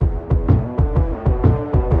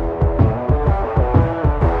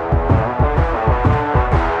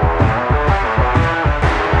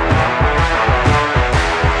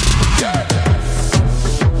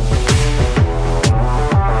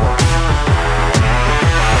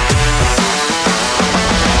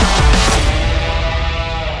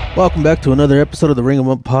Welcome back to another episode of the Ring 'em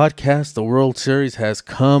Up podcast. The World Series has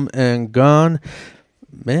come and gone.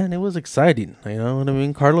 Man, it was exciting. You know what I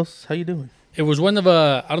mean? Carlos, how you doing? It was one of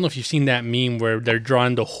I don't know if you've seen that meme where they're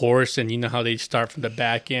drawing the horse and you know how they start from the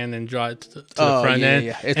back end and draw it to the front end.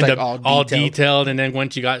 Yeah. It's and like all detailed. And then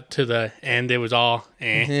once you got to the end, it was all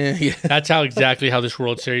Yeah. That's exactly how this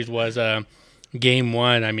World Series was. Game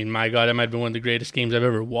one, I mean, my God, that might have been one of the greatest games I've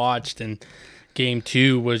ever watched. And game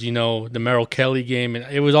two was, you know, the Merrill Kelly game. And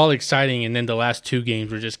it was all exciting. And then the last two games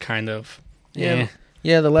were just kind of,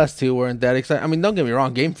 Yeah, the last two weren't that exciting. I mean, don't get me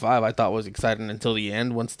wrong. Game 5 I thought was exciting until the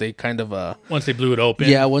end once they kind of... once they blew it open.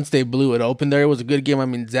 Yeah, once they blew it open there, it was a good game. I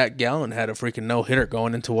mean, Zach Gallen had a freaking no-hitter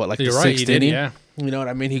going into what, like You're the right, sixth he did, inning? yeah. You know what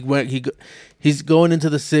I mean? He's going into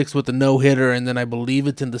the sixth with a no-hitter, and then I believe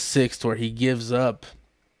it's in the sixth where he gives up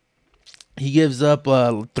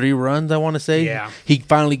 3 runs, I want to say. Yeah. He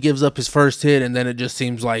finally gives up his first hit, and then it just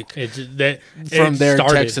seems like from there,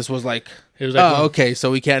 started. Texas was like, It was like, okay, so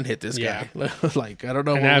we can't hit this Yeah. guy. Like, I don't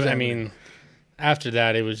know. And what was I happening. mean, after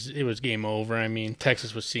that, it was game over. I mean,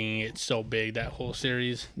 Texas was seeing it so big that whole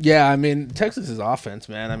series. Yeah, I mean, Texas's offense,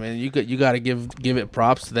 man. I mean, you got to give it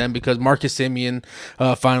props to them because Marcus Semien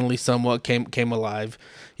finally somewhat came alive.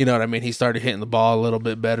 You know what I mean? He started hitting the ball a little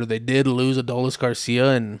bit better. They did lose Adolis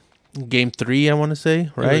Garcia in game 3, I want to say,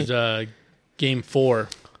 right? It was game 4.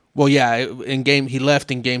 Well, yeah, he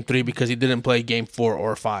left in game 3 because he didn't play game 4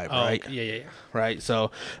 or 5, right? Yeah. Right.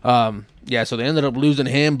 So, so they ended up losing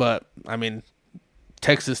him, but I mean,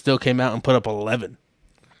 Texas still came out and put up 11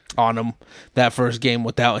 on him that first game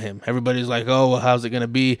without him. Everybody's like, oh, well, how's it going to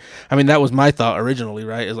be? I mean, that was my thought originally,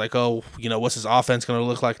 right? It's like, oh, you know, what's his offense going to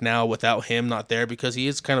look like now without him not there? Because he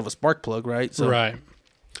is kind of a spark plug, right? So Right.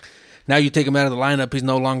 now you take him out of the lineup, he's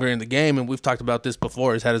no longer in the game, and we've talked about this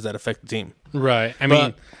before, is how does that affect the team? Right. I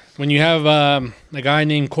mean, when you have a guy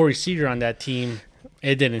named Corey Seager on that team,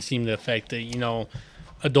 it didn't seem to affect it. You know,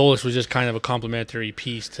 Adolis was just kind of a complimentary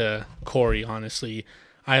piece to Corey, honestly.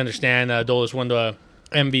 I understand Adolis won the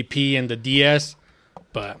MVP and the DS,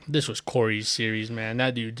 but this was Corey's series, man.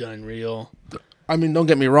 That dude's unreal. I mean, don't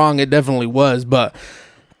get me wrong, it definitely was, but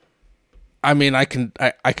I mean,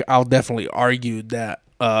 I'll definitely argue that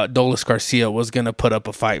Adolis Garcia was going to put up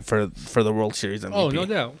a fight for the World Series MVP. Oh, no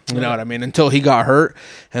doubt. You know what I mean? Until he got hurt,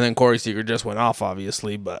 and then Corey Seager just went off,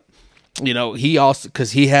 obviously. But, you know, he also,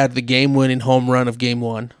 because he had the game-winning home run of game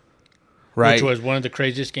 1, right? Which was one of the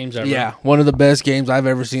craziest games ever. Yeah, one of the best games I've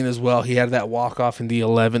ever seen as well. He had that walk-off in the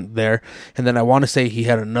 11th there. And then I want to say he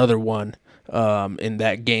had another one in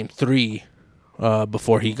that game 3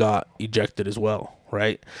 before he got ejected as well,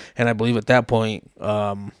 right? And I believe at that point,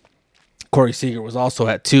 Corey Seager was also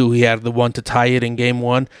at 2. He had the one to tie it in game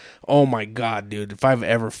 1. Oh, my God, dude. If I've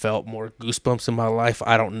ever felt more goosebumps in my life,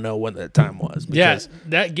 I don't know when that time was. Yeah,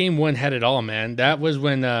 that game 1 had it all, man. That was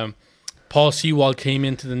when Paul Sewald came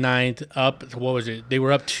into the 9th up. What was it? They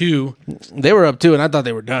were up 2. They were up 2, and I thought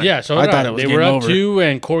they were done. Yeah, so I thought it was they game were up over. 2,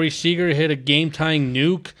 and Corey Seager hit a game-tying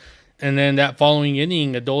nuke. And then that following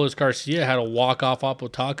inning, Adolis Garcia had a walk-off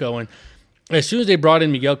Taco. And as soon as they brought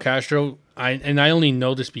in Miguel Castro, I only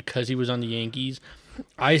know this because he was on the Yankees,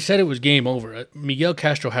 I said it was game over. Miguel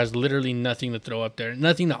Castro has literally nothing to throw up there,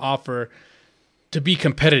 nothing to offer to be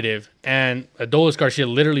competitive. And Adolis Garcia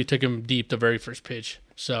literally took him deep the very first pitch.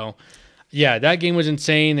 So, yeah, that game was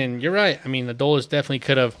insane. And you're right. I mean, Adolis definitely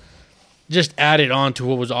could have just added on to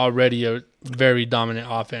what was already a very dominant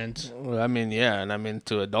offense. I mean, yeah, and I mean,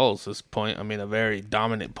 to Adolis' point, I mean, a very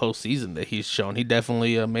dominant postseason that he's shown. He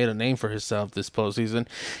definitely made a name for himself this postseason.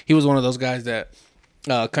 He was one of those guys that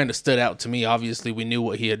kind of stood out to me. Obviously, we knew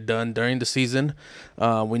what he had done during the season.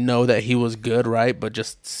 We know that he was good, right? But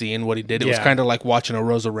just seeing what he did, it was kind of like watching a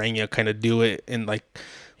Rosarena kind of do it in like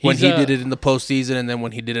when he did it in the postseason, and then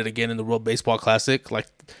when he did it again in the World Baseball Classic, like.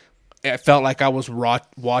 It felt like I was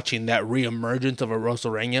watching that reemergence of a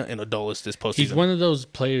Rosarena in Adolis this postseason. He's one of those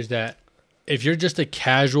players that if you're just a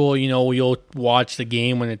casual, you know, you'll watch the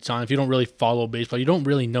game when it's on. If you don't really follow baseball, you don't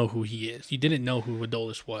really know who he is. You didn't know who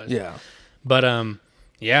Adolis was. Yeah. But,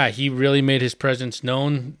 yeah, he really made his presence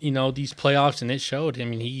known, you know, these playoffs, and it showed. I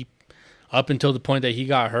mean, he up until the point that he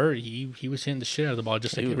got hurt, he was hitting the shit out of the ball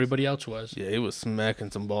just like everybody else was. Yeah, he was smacking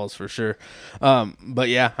some balls for sure. But,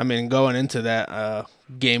 yeah, I mean, going into that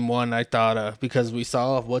game 1, I thought because we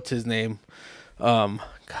saw, what's his name? God,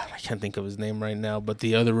 I can't think of his name right now, but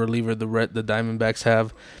the other reliever the Diamondbacks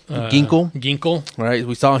have, Ginkel. Right?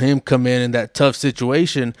 We saw him come in that tough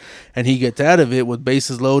situation, and he gets out of it with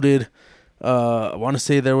bases loaded. I want to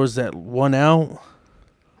say there was that 1 out.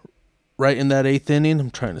 Right in that 8th inning.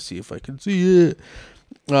 I'm trying to see if I can see it.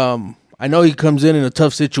 I know he comes in a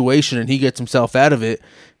tough situation and he gets himself out of it.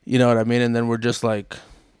 You know what I mean? And then we're just like,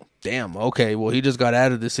 damn, okay, well, he just got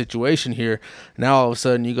out of this situation here. Now all of a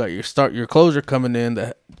sudden you got your closer coming in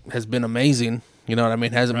that has been amazing. You know what I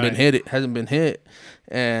mean? Hasn't been hit,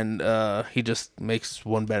 and he just makes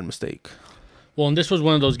one bad mistake. Well, and this was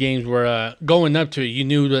one of those games where going up to it, you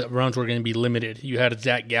knew that runs were going to be limited. You had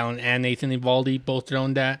Zach Gallen and Nathan Eovaldi both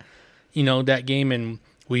throwing that game, and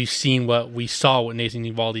we've seen what Nathan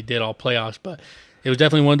Eovaldi did all playoffs. But it was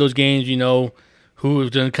definitely one of those games, who was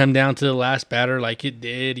going to come down to the last batter like it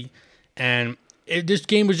did. And this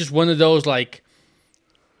game was just one of those, like,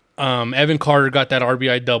 Evan Carter got that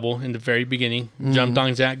RBI double in the very beginning, jumped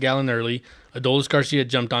on Zach Gallen early. Adolis Garcia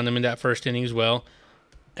jumped on him in that first inning as well.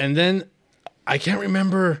 And then I can't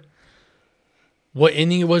remember what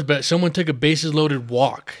inning it was, but someone took a bases-loaded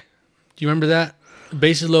walk. Do you remember that?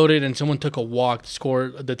 Bases loaded, and someone took a walk to score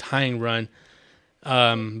the tying run.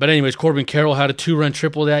 But anyways, Corbin Carroll had a 2-run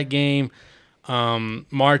triple that game.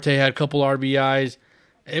 Marte had a couple RBIs.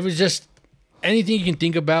 It was just anything you can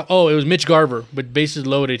think about. Oh, it was Mitch Garver, but bases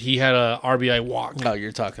loaded. He had a RBI walk. Oh,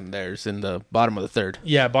 you're talking there's in the bottom of the third.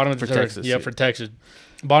 Yeah, bottom of the third. Texas, yeah, for Texas.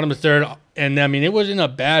 Bottom of the third. And, I mean, it wasn't a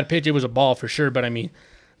bad pitch. It was a ball for sure. But, I mean,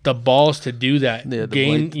 the balls to do that. Yeah,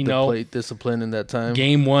 the plate discipline in that time.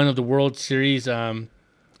 Game 1 of the World Series. But,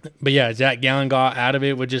 yeah, Zach Gallen got out of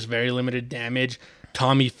it with just very limited damage.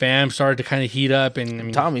 Tommy Pham started to kind of heat up. And I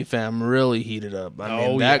mean, Tommy Pham really heated up. I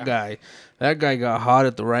mean, that guy got hot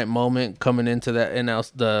at the right moment coming into that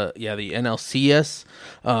the NLCS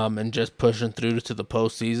and just pushing through to the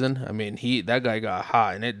postseason. I mean, that guy got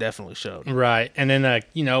hot, and it definitely showed. Right. And then,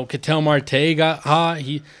 Ketel Marte got hot.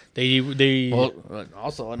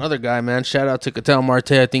 Also another guy, man. Shout out to Ketel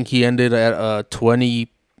Marte. I think he ended at a 20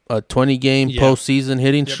 game postseason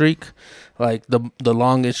hitting streak. Like the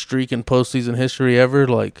longest streak in postseason history ever.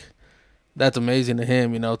 Like, that's amazing to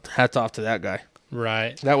him. Hats off to that guy.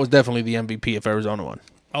 Right. That was definitely the MVP if Arizona won.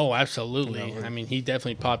 Oh, absolutely. I mean, he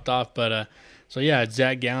definitely popped off. But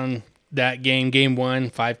Zach Gallen, that game 1,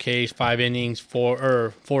 5 Ks, 5 innings,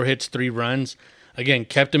 4 hits, 3 runs. Again,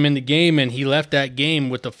 kept him in the game, and he left that game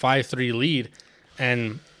with the 5-3 lead.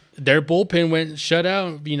 And their bullpen went shut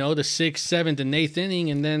out, the 6th, 7th, and 8th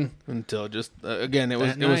inning, and then until just again it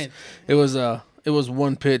was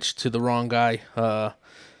one pitch to the wrong guy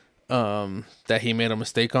that he made a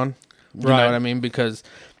mistake on. You know what I mean? Because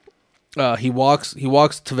he walks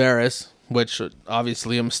Taveras, which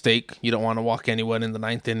obviously a mistake. You don't want to walk anyone in the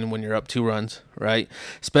 9th inning when you're up 2 runs, right?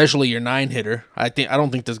 Especially your 9-hitter. I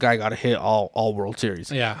don't think this guy got a hit all World Series.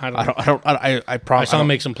 Yeah, I saw him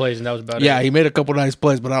make some plays, and that was about it. Yeah, he made a couple nice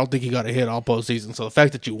plays, but I don't think he got a hit all postseason. So the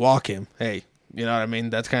fact that you walk him, hey, you know what I mean?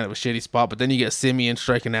 That's kind of a shitty spot. But then you get Simeon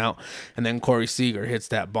striking out, and then Corey Seager hits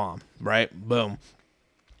that bomb, right? Boom.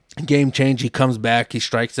 Game change. He comes back. He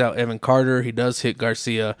strikes out Evan Carter. He does hit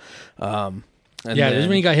Garcia. This is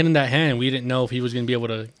when he got hit in that hand. We didn't know if he was going to be able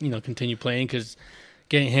to, continue playing because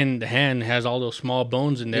getting hit in the hand has all those small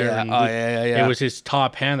bones in there. Yeah. It was his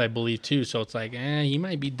top hand, I believe, too. So it's like, he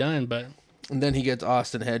might be done. But and then he gets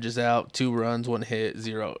Austin Hedges out, 2 runs, 1 hit,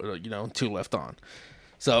 0, 2 left on.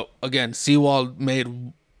 So again, Sewald made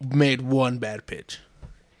one bad pitch.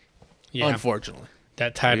 Yeah, unfortunately,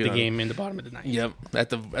 that tied the game in the bottom of the 9th. Yep, at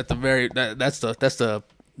the very that's the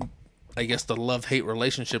I guess the love-hate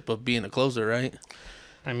relationship of being a closer, right?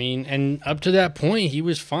 I mean, and up to that point, he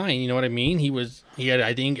was fine. You know what I mean? He had,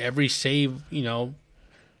 I think, every save,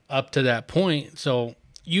 up to that point. So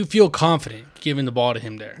you feel confident giving the ball to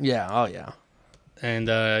him there. Yeah. Oh, yeah. And,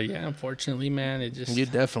 unfortunately, man, it just... You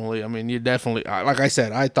definitely, like I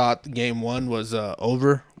said, I thought game 1 was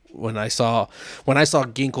over when I saw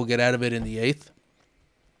Ginkel get out of it in the 8th.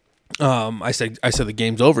 I said the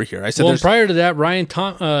game's over here. I said, well, prior to that, Ryan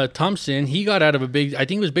Thompson, he got out of a big. I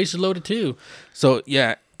think it was bases loaded too. So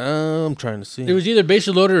yeah, I'm trying to see. It was either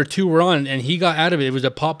bases loaded or 2 were on, and he got out of it. It was a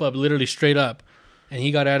pop up, literally straight up, and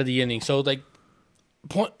he got out of the inning. So like,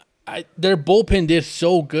 their bullpen did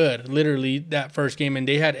so good, literally that first game, and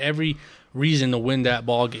they had every reason to win that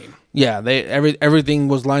ball game. Yeah, everything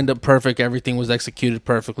was lined up perfect. Everything was executed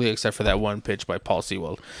perfectly, except for that one pitch by Paul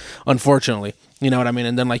Sewald. Unfortunately, you know what I mean.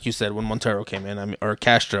 And then, like you said, when Montero came in, or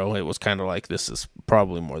Castro, it was kind of like this is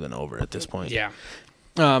probably more than over at this point. Yeah.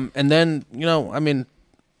 And then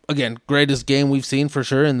again, greatest game we've seen for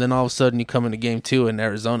sure. And then all of a sudden, you come into game 2, and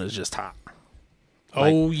Arizona's just hot.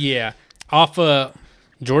 Yeah, off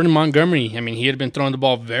Jordan Montgomery. I mean, he had been throwing the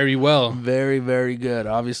ball very well. Very, very good.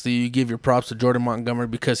 Obviously, you give your props to Jordan Montgomery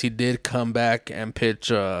because he did come back and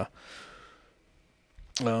pitch. It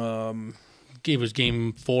was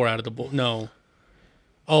game 4 out of the bull. No.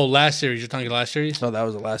 Oh, last series. You're talking last series? No, that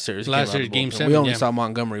was the last series. Last series, Game 7. We only yeah. saw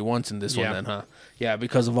Montgomery once in this Yeah. one, then, huh? Yeah,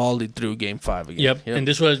 because of Aldi threw Game 5 again. Yep. And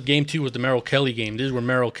this was Game 2 was the Merrill Kelly game. This is where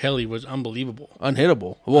Merrill Kelly was unbelievable.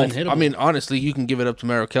 Unhittable. Well, Unhittable. I mean, honestly, you can give it up to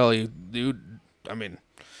Merrill Kelly, dude. I mean,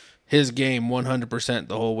 his game 100%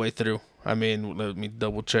 the whole way through. I mean, let me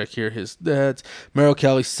double check here his stats. Merrill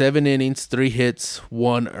Kelly, 7 innings, 3 hits,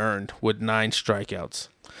 1 earned with 9 strikeouts.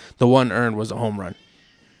 The 1 earned was a home run.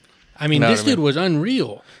 I mean, You know this what I mean? dude was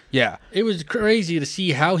unreal. Yeah. It was crazy to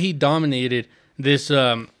see how he dominated this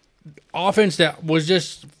offense that was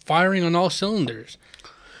just firing on all cylinders.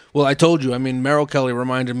 Well, I told you. I mean, Merrill Kelly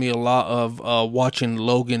reminded me a lot of watching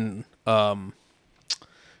Logan,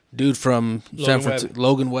 dude from San Francisco,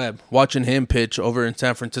 Logan Webb. Watching him pitch over in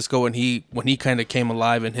San Francisco when he kind of came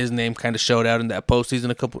alive and his name kind of showed out in that postseason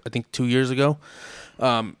I think 2 years ago.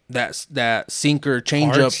 That sinker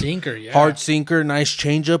changeup, hard sinker, nice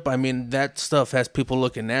changeup. I mean, that stuff has people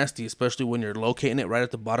looking nasty, especially when you're locating it right at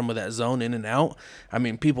the bottom of that zone, in and out. I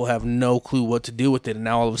mean, people have no clue what to do with it, and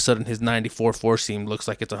now all of a sudden his 94 four seam looks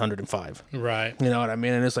like it's 105. Right. You know what I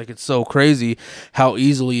mean? And it's like it's so crazy how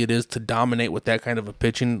easily it is to dominate with that kind of a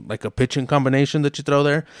pitching combination that you throw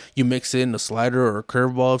there. You mix in a slider or a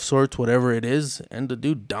curveball of sorts, whatever it is, and the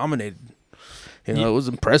dude dominated. You know, it was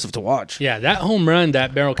impressive to watch. Yeah, that home run,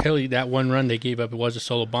 that Merrill Kelly, that 1 run they gave up, it was a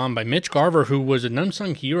solo bomb by Mitch Garver, who was an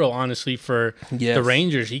unsung hero, honestly, for the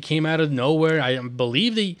Rangers. He came out of nowhere. I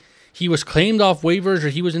believe he was claimed off waivers or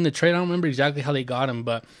he was in the trade. I don't remember exactly how they got him,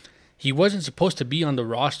 but he wasn't supposed to be on the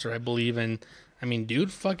roster, I believe. And, I mean,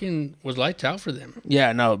 dude fucking was lights out for them.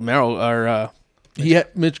 Yeah, no,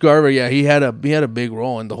 Mitch Garver, yeah, he had a big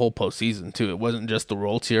role in the whole postseason, too. It wasn't just the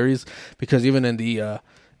World Series, because even in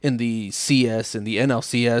the CS and the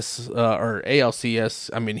NLCS or ALCS,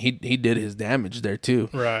 I mean, he did his damage there too.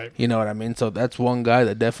 Right. You know what I mean? So that's one guy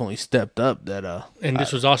that definitely stepped up. And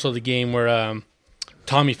this was also the game where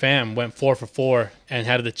Tommy Pham went 4 for 4 and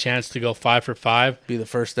had the chance to go 5 for 5. Be the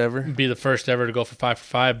first ever To go for 5 for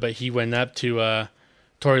 5, but he went up to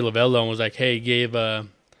Torey Lovello and was like, "Hey," gave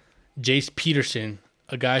Jace Peterson,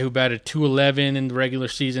 a guy who batted .211 in the regular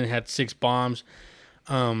season, had 6 bombs.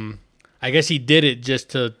 I guess he did it just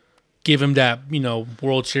to give him that,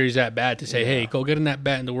 World Series at bat to say, hey, go get in that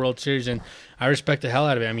bat in the World Series. And I respect the hell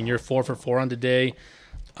out of it. I mean, you're 4 for 4 on the day.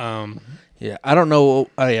 Yeah, I don't know.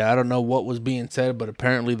 I don't know what was being said, but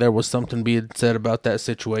apparently there was something being said about that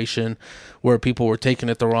situation where people were taking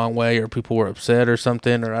it the wrong way, or people were upset or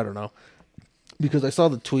something, or I don't know. Because I saw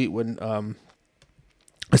the tweet when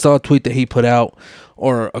I saw a tweet that he put out,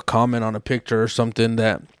 or a comment on a picture or something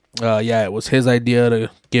that. It was his idea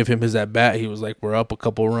to give him his at bat. He was like, "We're up a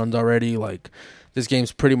couple runs already. Like, this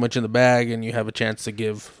game's pretty much in the bag, and you have a chance to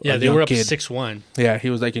give." Yeah, they were up 6-1. Yeah, he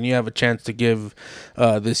was like, and you have a chance to give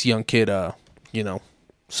this young kid,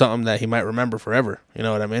 something that he might remember forever. You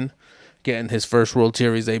know what I mean? Getting his first World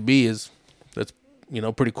Series AB that's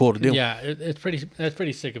pretty cool to do. Yeah, that's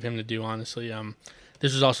pretty sick of him to do. Honestly,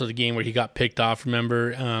 this was also the game where he got picked off.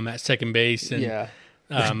 Remember, at second base, and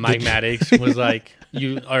Mike Maddox was like,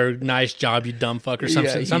 "You are nice job, you dumb fuck," or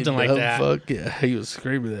something like that. Fuck yeah, he was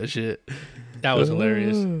screaming that shit. That was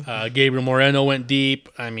hilarious. Gabriel Moreno went deep.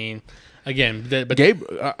 I mean, again,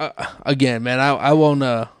 again, man, I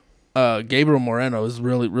won't. Gabriel Moreno has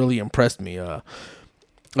really, really impressed me.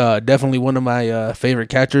 Definitely one of my favorite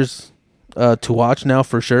catchers to watch now,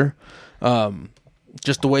 for sure.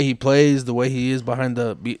 Just the way he plays, the way he is behind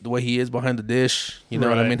the dish. You know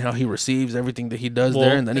what I mean? How he receives everything that he does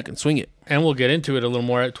there, and then he can swing it. And we'll get into it a little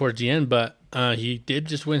more towards the end, but he did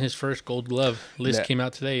just win his first Gold Glove. List came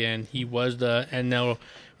out today, and he was the NL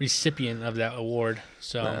recipient of that award.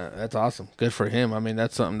 So that's awesome. Good for him. I mean,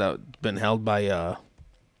 that's something that's been held by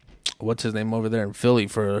what's his name over there in Philly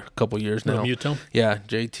for a couple years now. Muto? Yeah,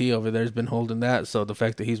 JT over there has been holding that. So the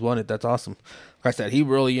fact that he's won it, that's awesome. Like I said, he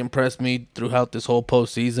really impressed me throughout this whole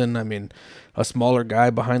postseason. I mean, a smaller guy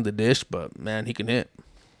behind the dish, but man, he can hit.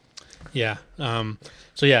 Yeah.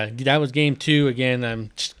 That was game 2. Again, I'm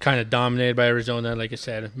just kind of dominated by Arizona. Like I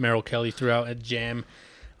said, Merrill Kelly threw out a jam.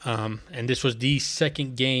 And this was the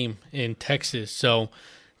second game in Texas. So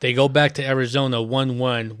they go back to Arizona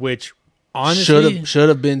 1-1, which honestly should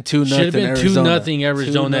have been 2-0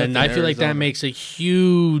 Arizona. And I feel like that makes a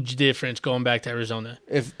huge difference going back to Arizona.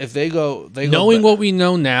 If they go knowing what we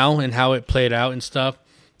know now and how it played out and stuff,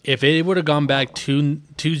 if it would have gone back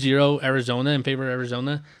 2-0 Arizona in favor of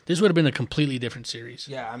Arizona, this would have been a completely different series.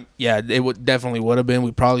 Yeah, it definitely would have been.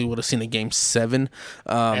 We probably would have seen a game 7.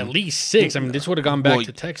 At least 6. I mean, this would have gone back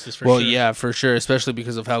to Texas for sure. Well, yeah, for sure, especially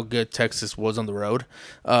because of how good Texas was on the road.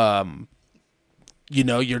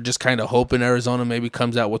 you're just kind of hoping Arizona maybe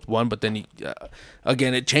comes out with one, but then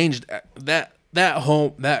again, it changed that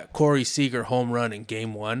Corey Seager home run in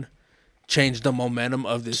Game 1 changed the momentum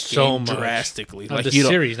of this game drastically. Of the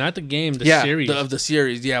series, not the game, the series. Of the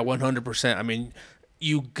series, 100%. I mean,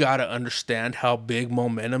 you gotta understand how big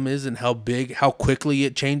momentum is and how quickly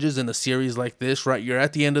it changes in a series like this, right? You're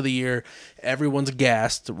at the end of the year, everyone's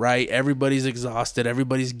gassed, right? Everybody's exhausted,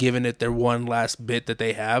 everybody's giving it their one last bit that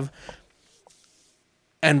they have.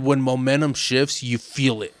 And when momentum shifts, you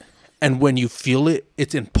feel it. And when you feel it,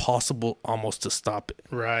 it's impossible almost to stop it.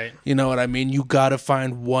 Right. You know what I mean? You got to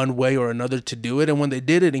find one way or another to do it. And when they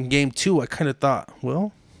did it in Game 2, I kind of thought,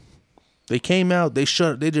 well, they came out, they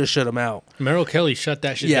just shut them out. Merrill Kelly shut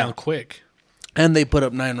that shit down quick. And they put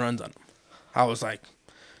up 9 runs on them. I was like,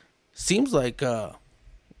 seems like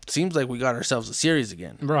we got ourselves a series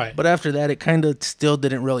again. Right. But after that, it kind of still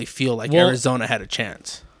didn't really feel like Arizona had a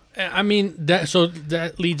chance. I mean,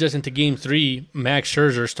 that leads us into Game 3. Max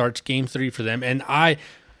Scherzer starts Game 3 for them, and I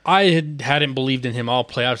hadn't believed in him all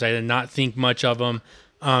playoffs. I did not think much of him,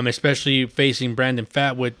 especially facing Brandon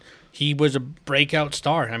Pfaadt. He was a breakout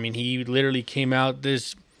star. I mean, he literally came out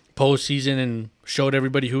this postseason and showed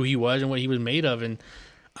everybody who he was and what he was made of, and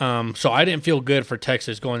so I didn't feel good for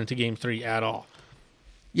Texas going into Game 3 at all.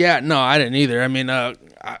 Yeah, no, I didn't either. I mean, I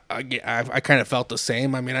kind of felt the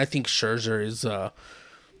same. I mean, I think Scherzer is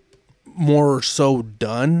more so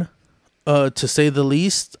done, to say the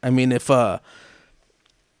least. I mean, if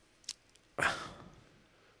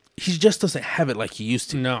he just doesn't have it like he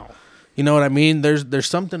used to. No. You know what I mean? There's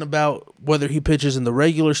something about whether he pitches in the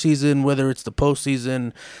regular season, whether it's the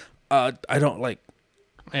postseason. I don't like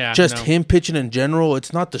him pitching in general.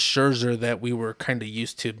 It's not the Scherzer that we were kind of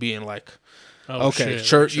used to being like, okay,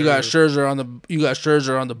 you got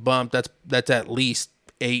Scherzer on the bump. That's at least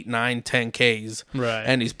 8, 9, 10 Ks. Right.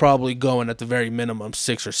 And he's probably going at the very minimum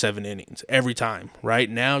 6 or 7 innings every time. Right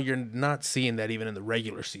now, you're not seeing that even in the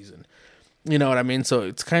regular season. You know what I mean? So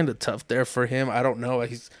it's kind of tough there for him. I don't know.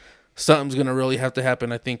 Something's going to really have to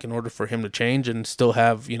happen, I think, in order for him to change and still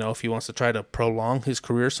have, if he wants to try to prolong his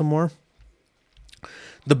career some more.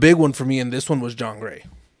 The big one for me in this one was Jon Gray.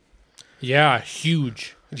 Yeah,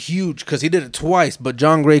 huge, because he did it twice. But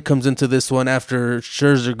Jon Gray comes into this one after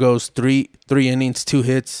Scherzer goes three innings, 2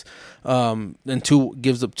 hits, and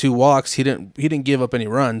gives up 2 walks. He didn't give up any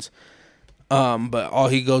runs, but all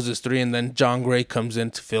he goes is 3, and then Jon Gray comes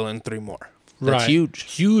in to fill in 3 more. That's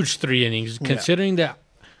huge 3 innings. Considering that,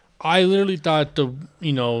 I literally thought their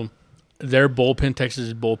bullpen,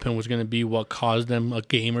 Texas' bullpen, was going to be what caused them a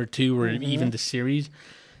game or 2 or even the series.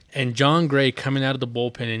 And Jon Gray coming out of the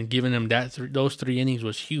bullpen and giving them those 3 innings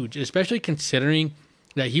was huge, especially considering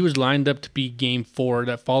that he was lined up to be Game 4,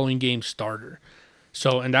 that following game starter.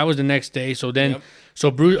 So, and that was the next day. So then,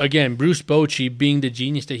 Bruce Bochy, being the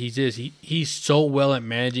genius that he's so well at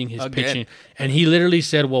managing his pitching. And he literally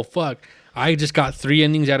said, well, fuck, I just got 3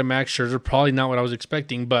 innings out of Max Scherzer. Probably not what I was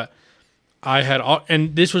expecting, but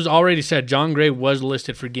and this was already said, Jon Gray was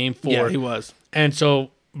listed for Game 4. Yeah, he was. And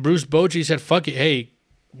so Bruce Bochy said, fuck it, hey,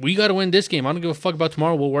 we got to win this game. I don't give a fuck about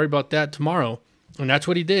tomorrow. We'll worry about that tomorrow. And that's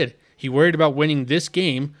what he did. He worried about winning this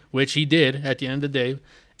game, which he did at the end of the day,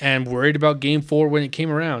 and worried about Game 4 when it came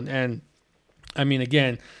around. And, I mean,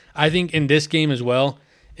 again, I think in this game as well,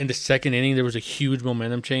 in the second inning, there was a huge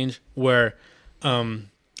momentum change where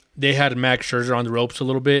they had Max Scherzer on the ropes a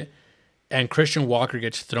little bit, and Christian Walker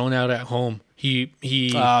gets thrown out at home. He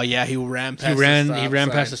ran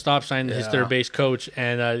past the stop sign to his third base coach,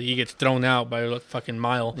 and he gets thrown out by a fucking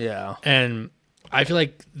mile. Yeah. And I feel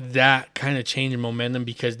like that kind of changed momentum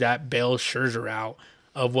because that bails Scherzer out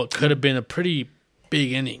of what could have been a pretty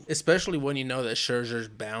big inning. Especially when you know that Scherzer's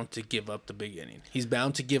bound to give up the big inning. He's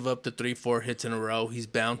bound to give up the 3-4 hits in a row. He's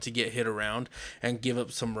bound to get hit around and give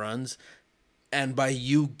up some runs. And by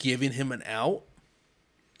you giving him an out,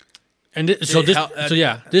 this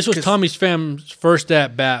was Tommy Pham's first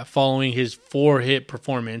at bat following his 4-hit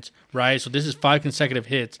performance, right? So this is 5 consecutive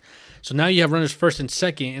hits. So now you have runners first and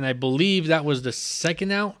second, and I believe that was the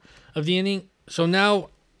second out of the inning. So now,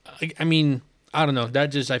 I mean, I don't know. That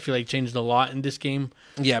just, I feel like, changed a lot in this game.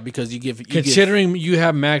 Yeah, because you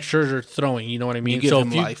have Max Scherzer throwing, you know what I mean? You give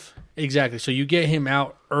him life. Exactly. So you get him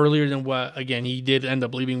out earlier than what, again, he did end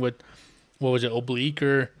up leaving with, what was it, oblique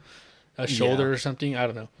or a shoulder or something? I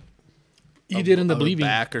don't know. He did end up leaving.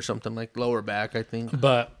 Back or something, like lower back, I think.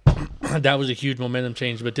 But that was a huge momentum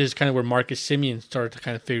change. But this is kind of where Marcus Semien started to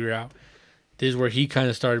kind of figure out. This is where he kind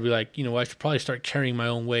of started to be like, I should probably start carrying my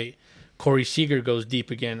own weight. Corey Seager goes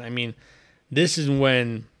deep again. I mean, this is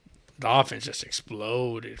when the offense just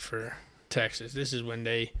exploded for Texas. This is when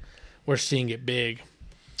they were seeing it big.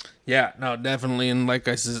 Yeah, no, definitely, and like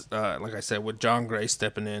I said, with John Gray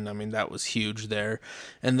stepping in, I mean that was huge there,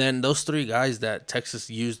 and then those three guys that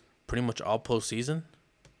Texas used pretty much all postseason,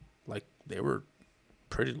 like they were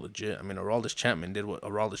pretty legit. I mean, Aroldis Chapman did what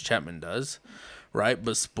Aroldis Chapman does, right?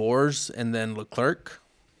 But Spores and then Leclerc,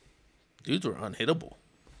 dudes were unhittable.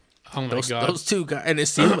 Oh my god, Those two guys, and it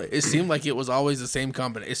seemed like it was always the same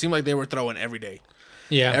combination. It seemed like they were throwing every day.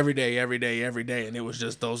 yeah, Every day, and it was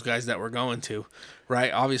just those guys that were going to,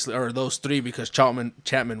 right? Obviously, or those three because Chapman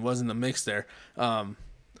was in the mix there. You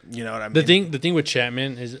know what I mean? The thing with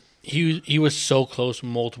Chapman is he was so close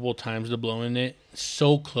multiple times to blowing it,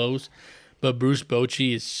 so close. But Bruce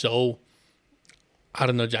Bochy is so, I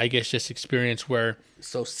don't know, I guess just experience where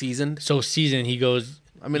So seasoned. he goes.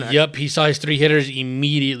 I mean, Yep, he saw his three hitters,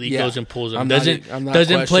 immediately goes and pulls them. I'm doesn't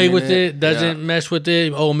not play with questioning it, doesn't mess with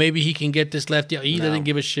it. Oh, maybe he can get this lefty. He doesn't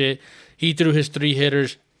give a shit. He threw his three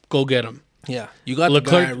hitters. Go get them. Yeah, you got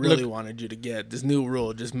Leclerc, the guy I really wanted you to get. This new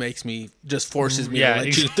rule just forces me to let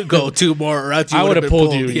you to go two more, or else I would have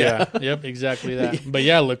pulled you. Yeah. Yep, exactly that. But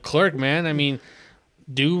yeah, Leclerc, man. I mean,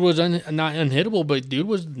 dude was not unhittable, but dude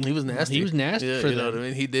was nasty. He was nasty Yeah, for you know them. what I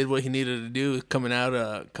mean? He did what he needed to do coming out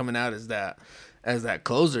as that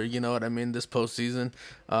closer. You know what I mean? This postseason,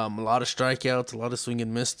 a lot of strikeouts, a lot of swing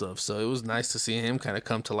and miss stuff. So it was nice to see him kind of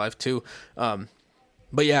come to life too.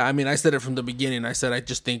 But yeah, I mean, I said it from the beginning. I said I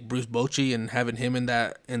just think Bruce Bochy and having him in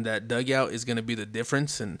that dugout is going to be the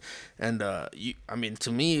difference. I mean,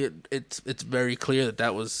 to me, it's very clear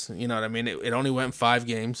that was, you know what I mean. It only went 5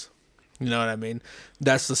 games. You know what I mean?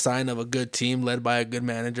 That's the sign of a good team led by a good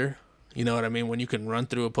manager. You know what I mean? When you can run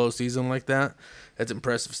through a postseason like that, that's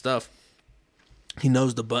impressive stuff. He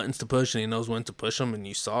knows the buttons to push and he knows when to push them, and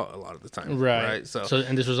you saw it a lot of the time. Right. So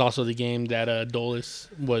and this was also the game that Dolis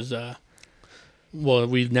was. Well,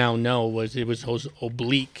 we now know was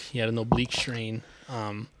oblique. He had an oblique strain,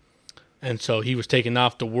 and so he was taken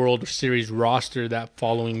off the World Series roster that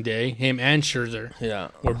following day. Him and Scherzer,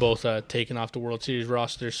 were both taken off the World Series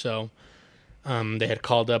roster. So they had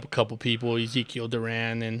called up a couple people, Ezekiel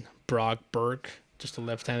Duran and Brock Burke, just a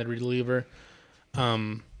left-handed reliever.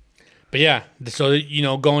 But yeah, so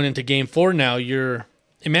going into Game 4 now, you're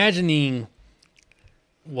imagining.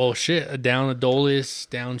 Well, shit, down Adolis,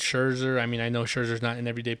 down Scherzer. I mean, I know Scherzer's not an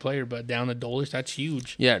everyday player, but down Adolis, that's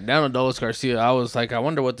huge. Yeah, down Adolis Garcia, I was like, I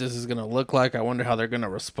wonder what this is going to look like. I wonder how they're going to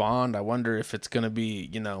respond. I wonder if it's going to be,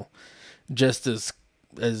 just as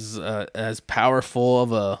powerful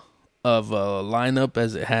of a lineup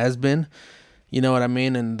as it has been. You know what I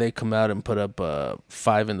mean? And they come out and put up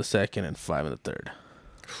 5 in the second and 5 in the third.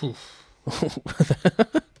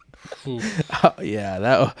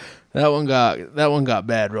 Yeah, that one got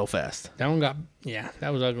bad real fast. That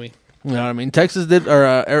was ugly. You know what I mean? Texas did,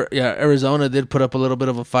 Arizona did put up a little bit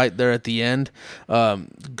of a fight there at the end,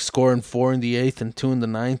 scoring 4 in the 8th and 2 in the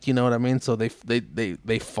 9th. You know what I mean? So they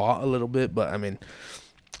fought a little bit, but I mean,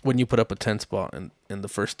 when you put up a 10 spot in the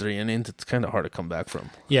first 3 innings, it's kind of hard to come back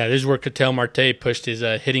from. Yeah, this is where Ketel Marte pushed his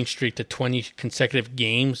hitting streak to 20 consecutive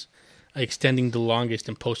games, extending the longest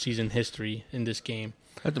in postseason history in this game.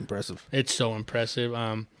 That's impressive. It's so impressive.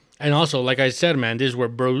 And also, like I said, man, this is where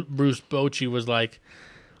Bruce Bochy was like,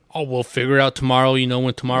 oh, we'll figure it out tomorrow,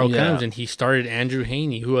 when tomorrow comes. And he started Andrew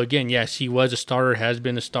Heaney, who, again, yes, he was a starter, has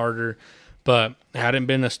been a starter, but hadn't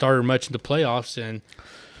been a starter much in the playoffs, and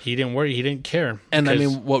he didn't worry. He didn't care. And, I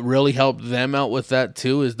mean, what really helped them out with that,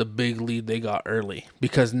 too, is the big lead they got early.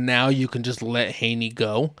 Because now you can just let Heaney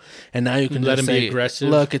go. And now you can let him be aggressive.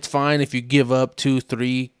 Look, it's fine if you give up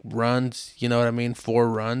 2-3 runs, 4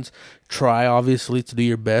 runs. Try, obviously, to do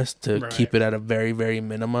your best to keep it at a very, very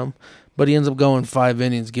minimum. But he ends up going 5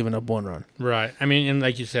 innings, giving up 1 run. Right. I mean, and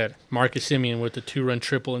like you said, Marcus Semien with the 2-run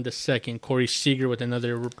triple in the second. Corey Seager with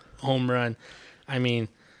another home run. I mean,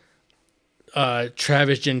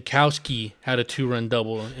 Travis Jankowski had a 2-run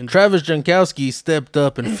double. Travis Jankowski stepped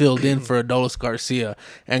up and filled in for Adolis Garcia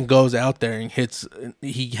and goes out there and hits.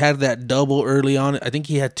 He had that double early on. I think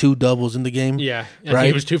he had 2 doubles in the game. Yeah. Right?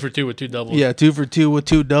 He was 2 for 2 with 2 doubles. Yeah, 2 for 2 with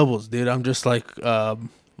 2 doubles, dude. I'm just like,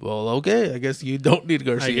 well, okay. I guess you don't need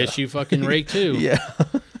Garcia. I guess you fucking rake too. Yeah.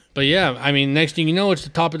 But yeah, I mean, next thing you know, it's the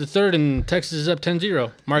top of the third and Texas is up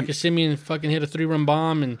 10-0. Marcus Semien fucking hit a 3-run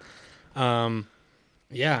bomb and,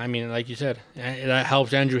 yeah, I mean, like you said, that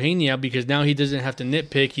helps Andrew Heaney out because now he doesn't have to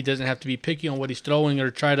nitpick. He doesn't have to be picky on what he's throwing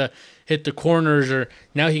or try to hit the corners. Or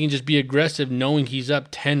now he can just be aggressive knowing he's up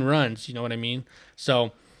 10 runs. You know what I mean?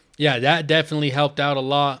 So, yeah, that definitely helped out a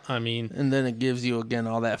lot. I mean, and then it gives you, again,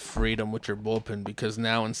 all that freedom with your bullpen because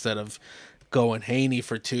now instead of going Haney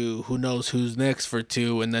for 2. Who knows who's next for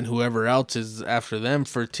 2, and then whoever else is after them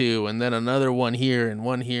for 2, and then another one here and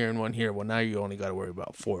one here and one here. Well, now you only got to worry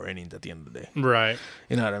about 4 innings at the end of the day. Right.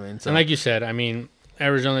 You know what I mean? So, and like you said, I mean,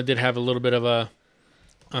 Arizona did have a little bit of a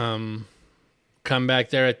comeback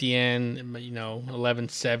there at the end.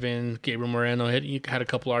 11-7. Gabriel Moreno had a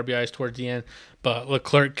couple RBIs towards the end, but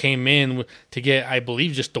Leclerc came in to get, I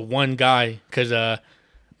believe, just the one guy because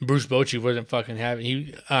Bruce Bochy wasn't fucking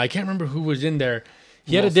having. I can't remember who was in there.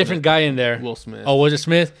 He had a different guy in there. Will Smith. Oh, was it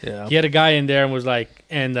Smith? Yeah. He had a guy in there and was like,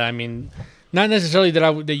 and I mean, not necessarily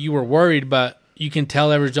that you were worried, but you can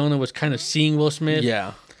tell Arizona was kind of seeing Will Smith.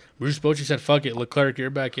 Yeah. Bruce Bochy said, "Fuck it, Leclerc,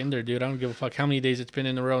 you're back in there, dude. I don't give a fuck how many days it's been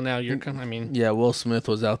in a row now. You're coming. I mean, Yeah, Will Smith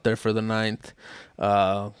was out there for the 9th.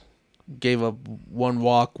 Gave up 1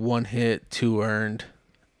 walk, 1 hit, 2 earned.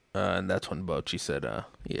 And that's when Bochy said,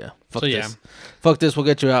 fuck this. Fuck this, we'll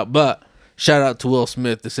get you out. But shout out to Will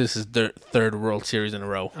Smith. This is his 3rd World Series in a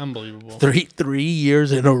row. Unbelievable. 3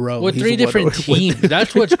 years in a row. With 3 different teams.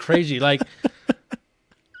 That's what's crazy. Like,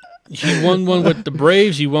 he won one with the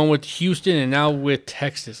Braves, he won with Houston, and now with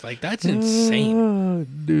Texas. Like, that's insane.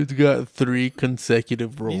 Dude's got 3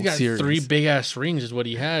 consecutive World He's got Series. 3 big-ass rings is what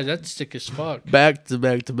he has. That's sick as fuck. Back to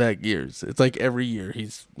back to back years. It's like every year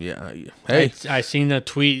he's, hey, I seen a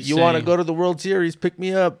tweet you want to go to the World Series, pick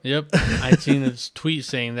me up. Yep. I seen this tweet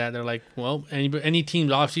saying that. They're like, well, any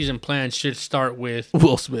team's offseason plan should start with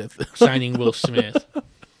Will Smith. signing Will Smith.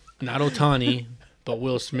 Not Ohtani, but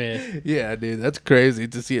Will Smith. Yeah, dude, that's crazy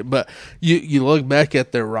to see it. But you look back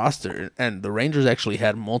at their roster, and the Rangers actually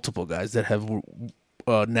had multiple guys that have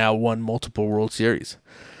now won multiple World Series.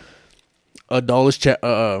 Aroldis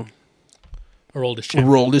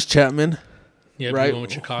Chapman, Yeah, right? one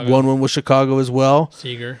with Chicago. Won one with Chicago as well.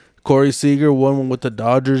 Seager. Corey Seager won one with the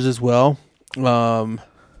Dodgers as well.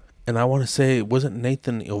 And I want to say, wasn't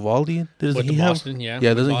Nathan Eovaldi? With the Boston, yeah. Yeah,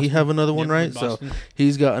 With doesn't he Boston. have another one, Yep, right? with So Boston.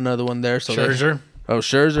 he's got another one there. So Scherzer.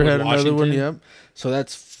 Scherzer With had another one, Washington. yep. So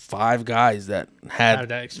that's 5 guys that had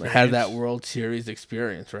that experience. World Series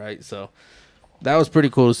experience, right? So that was pretty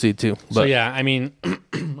cool to see too. But So, yeah, I mean,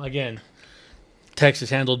 again, Texas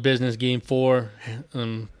handled business game 4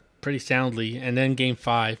 pretty soundly. And then game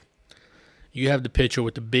 5, you have the pitcher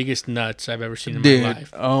with the biggest nuts I've ever seen in dude, my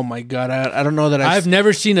life. oh my God, I don't know that I've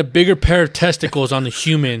never seen a bigger pair of testicles on a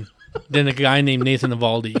human than a guy named Nathan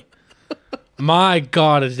Eovaldi. My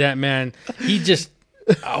God, is that man? He just,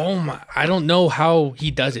 I don't know how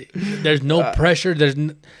he does it. There's no pressure.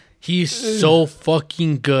 He's so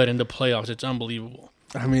fucking good in the playoffs. It's unbelievable.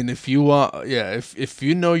 I mean, if you want, if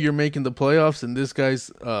you know you're making the playoffs and this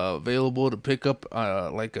guy's available to pick up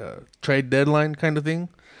like a trade deadline kind of thing,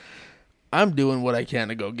 I'm doing what I can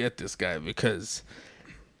to go get this guy, because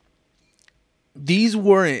these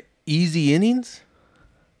weren't easy innings,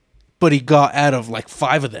 but he got out of like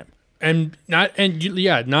 5 of them. Not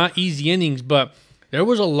easy innings, but there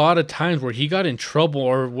was a lot of times where he got in trouble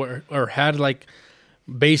or had like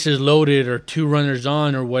bases loaded or 2 runners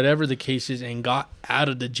on or whatever the case is, and got out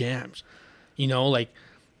of the jams. Like,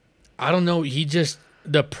 I don't know.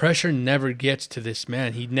 The pressure never gets to this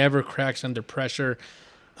man. He never cracks under pressure.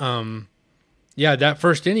 That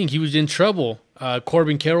first inning, he was in trouble.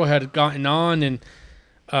 Corbin Carroll had gotten on, and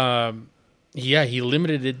he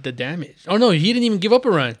limited the damage. Oh no, he didn't even give up a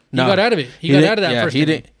run. He got out of it. He got out of that first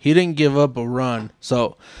inning. He didn't give up a run.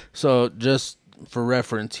 So just for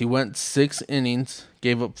reference, he went 6 innings,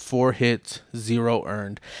 gave up 4 hits, 0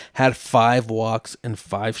 earned, had 5 walks and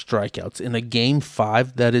 5 strikeouts in a game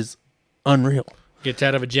 5. That is unreal. Gets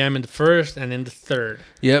out of a jam in the first and in the third.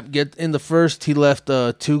 Yep, in the first, he left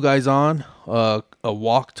 2 guys on, a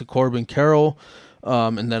walk to Corbin Carroll,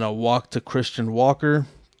 and then a walk to Christian Walker,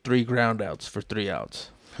 3 ground outs for 3 outs.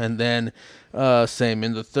 And then same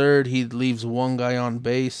in the third, he leaves 1 guy on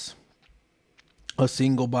base, a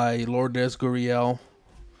single by Lourdes Gurriel,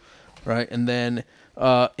 right? And then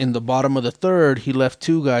in the bottom of the third, he left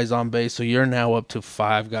 2 guys on base, so you're now up to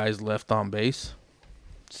 5 guys left on base.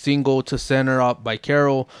 Single to center up by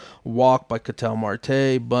Carroll, walk by Ketel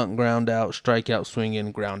Marte, bunt, ground out, strikeout, swing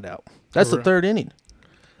in, ground out. That's the 3rd inning.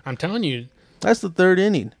 I'm telling you. That's the 3rd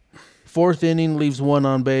inning. 4th inning leaves 1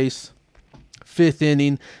 on base. 5th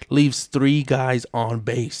inning leaves 3 guys on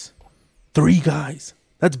base. 3 guys.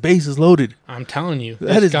 That's bases loaded. I'm telling you.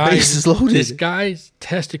 That is bases loaded. This guy's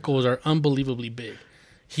testicles are unbelievably big.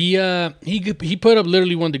 He put up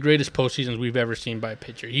literally one of the greatest postseasons we've ever seen by a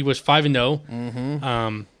pitcher. He was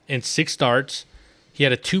 5-0 in 6 starts. He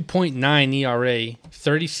had a 2.9 ERA,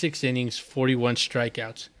 36 innings, 41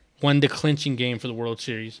 strikeouts. Won the clinching game for the World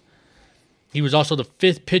Series. He was also the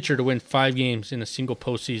 5th pitcher to win 5 games in a single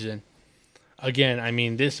postseason. Again, I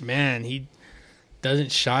mean, this man,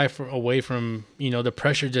 doesn't shy away from, the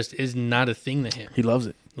pressure just is not a thing to him. He loves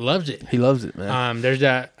it. Loves it. He loves it, man. There's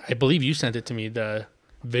that, I believe you sent it to me, the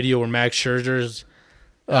video where Max Scherzer's.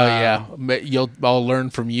 Yeah. I'll learn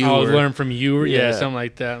from you. I'll learn from you. Or, Yeah. something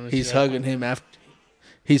like that. He's hugging him after.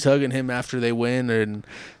 He's hugging him after they win, and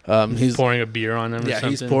he's pouring a beer on him. Yeah, or something.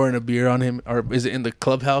 he's pouring a beer on him, or is it in the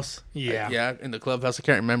clubhouse? Yeah, yeah, in the clubhouse. I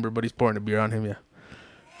can't remember, but he's pouring a beer on him. Yeah.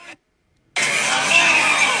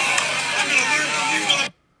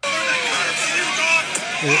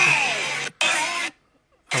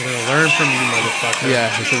 I'm gonna learn from you, motherfucker.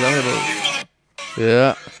 Yeah, he says I'm gonna.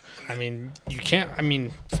 Yeah. I mean, you can't. I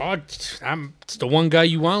mean, fuck. It's the one guy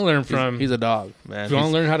you want to learn from. He's a dog, man. If you want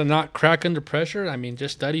to learn how to not crack under pressure, I mean,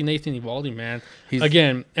 just study Nathan Eovaldi, man. He's,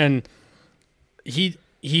 Again, and he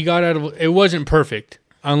got out of it. Wasn't perfect,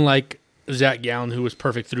 unlike Zach Gallen, who was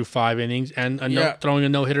perfect through 5 innings and throwing a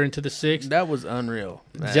no-hitter into the 6th. That was unreal,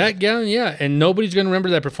 man. Zach Gallen, yeah, and nobody's gonna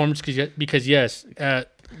remember that performance because yes,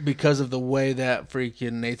 because of the way that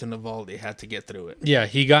freaking Nathan Eovaldi had to get through it. Yeah,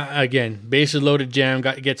 he got, again, bases loaded jam,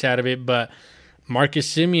 gets out of it, but Marcus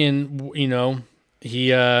Semien,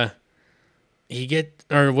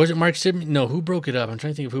 or was it Marcus Semien? No, who broke it up? I'm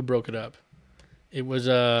trying to think of who broke it up. It was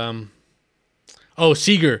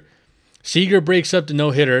Seager. Seager breaks up the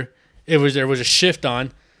no-hitter. There was a shift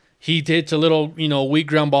on. He hits a little, weak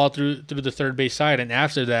ground ball through the third base side, and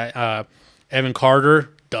after that, Evan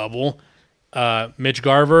Carter double. Mitch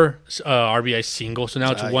Garver, RBI single, so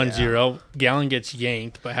now it's 1-0. Yeah. Gallen gets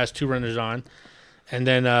yanked, but has 2 runners on, and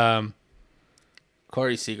then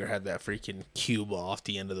Corey Seager had that freaking cue ball off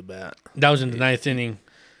the end of the bat. That was in the 9th inning.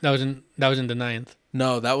 That was in the 9th.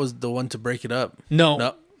 No, that was the one to break it up.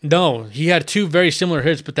 No, he had 2 very similar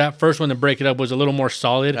hits, but that first one to break it up was a little more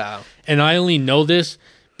solid. Wow. And I only know this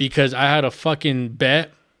because I had a fucking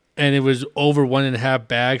bet, and it was over 1.5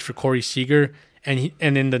 bags for Corey Seager. And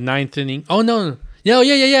in the 9th inning,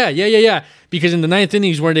 yeah. Because in the 9th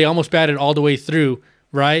innings where they almost batted all the way through,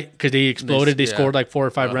 right? Because they exploded, they scored like 4 or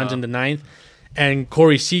 5 runs in the 9th. And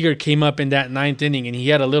Corey Seager came up in that 9th inning, and he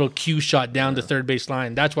had a little cue shot down the third base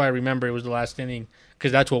line. That's why I remember it was the last inning,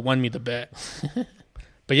 because that's what won me the bet.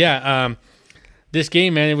 But yeah, this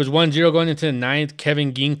game, man, it was 1-0 going into the 9th.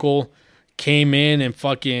 Kevin Ginkel came in and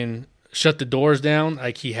fucking shut the doors down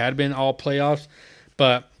like he had been all playoffs.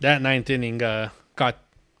 But that 9th inning got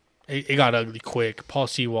ugly quick. Paul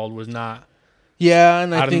Sewald was not. Yeah,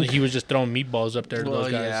 and I think he was just throwing meatballs up there to those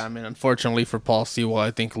guys. Yeah, I mean, unfortunately for Paul Sewald, I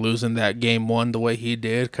think losing that game 1 the way he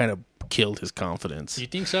did kind of killed his confidence. You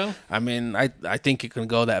think so? I mean, I think it can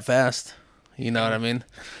go that fast. You know what I mean?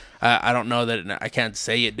 I don't know that I can't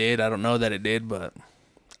say it did. I don't know that it did, but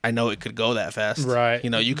I know it could go that fast. Right.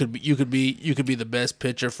 You could be the best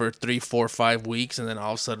pitcher for 3, 4, 5 weeks, and then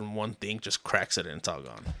all of a sudden one thing just cracks it and it's all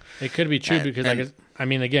gone. It could be true because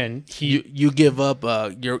again, you give up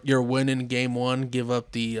you're winning game 1, give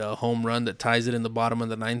up the home run that ties it in the bottom of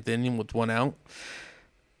the 9th inning with 1 out.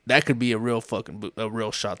 That could be a real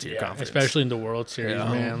shot to your confidence, especially in the World Series,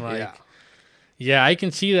 man. Yeah, I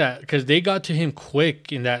can see that because they got to him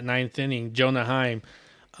quick in that 9th inning. Jonah Heim.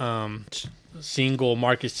 Single,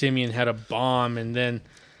 Marcus Semien had a bomb, and then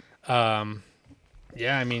I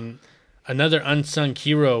mean, another unsung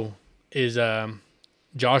hero is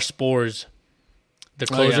Josh Spores, the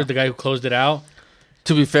closer, the guy who closed it out.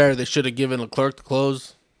 To be fair, they should have given Leclerc the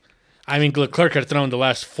close. I mean, Leclerc had thrown the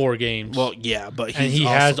last 4 games. Well, yeah, but he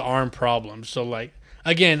has arm problems. So, like,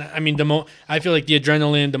 again, I mean, I feel like the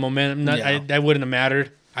adrenaline, the momentum, that wouldn't have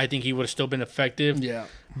mattered. I think he would have still been effective. Yeah.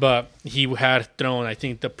 But he had thrown, I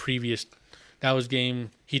think, that was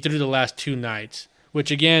game. He threw the last 2 nights,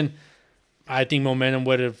 which again, I think momentum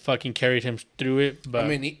would have fucking carried him through it. But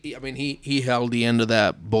he held the end of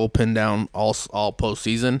that bullpen down all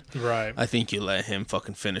postseason. Right. I think you let him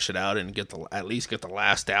fucking finish it out and at least get the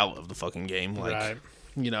last out of the fucking game. Like, right.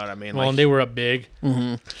 You know what I mean? Well, and they were up big.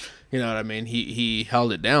 Mm-hmm. You know what I mean? He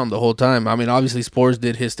held it down the whole time. I mean, obviously Spores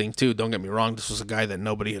did his thing too. Don't get me wrong. This was a guy that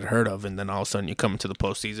nobody had heard of, and then all of a sudden you come into the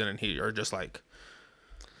postseason and you're just like,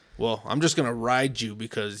 well, I'm just gonna ride you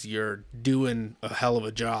because you're doing a hell of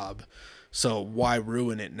a job. So why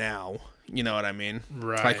ruin it now? You know what I mean?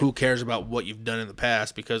 Right. Like, who cares about what you've done in the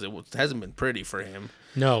past, because it hasn't been pretty for him.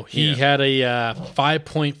 No, he had a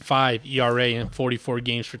 5.5 ERA in 44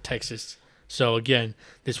 games for Texas. So again,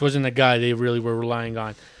 this wasn't a guy they really were relying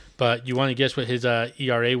on. But you want to guess what his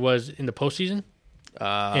ERA was in the postseason?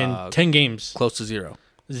 In 10 games. Close to 0.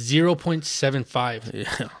 0.75.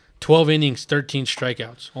 Yeah. 12 innings, 13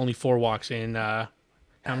 strikeouts, only 4 walks in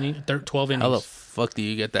How many? 12 innings. How the fuck do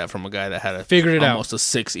you get that from a guy that had almost a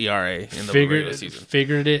 6 ERA in the regular season?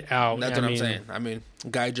 Figured it out. That's what I'm saying. I mean,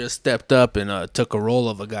 guy just stepped up and took a role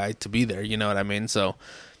of a guy to be there. You know what I mean? So,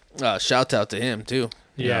 shout out to him too.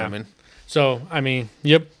 You know what I mean? So, I mean,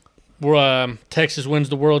 yep. We're, Texas wins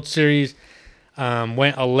the World Series.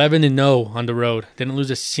 Went 11-0 on the road. Didn't lose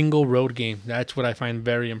a single road game. That's what I find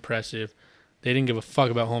very impressive. They didn't give a fuck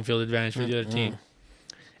about home field advantage for the other team.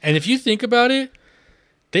 And if you think about it,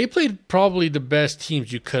 they played probably the best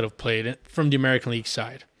teams you could have played from the American League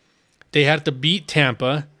side. They had to beat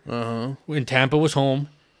Tampa when Tampa was home.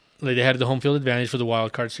 They had the home field advantage for the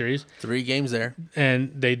wild card series. 3 games there.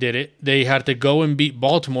 And they did it. They had to go and beat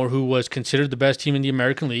Baltimore, who was considered the best team in the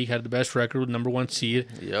American League, had the best record with #1 seed.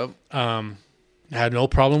 Yep. Had no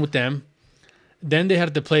problem with them. Then they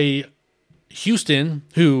had to play Houston,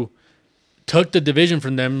 who took the division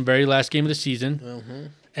from them very last game of the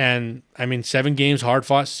season. And, I mean, 7 games,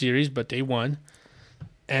 hard-fought series, but they won.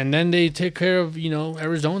 And then they take care of,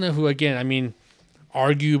 Arizona, who, again, I mean,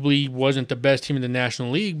 arguably wasn't the best team in the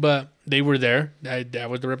National League, but they were there. That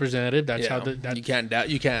was the representative. That's how you can't doubt.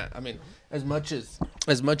 You can't. I mean, as much as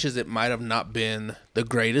it might have not been the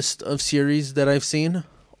greatest of series that I've seen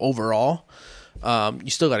overall, you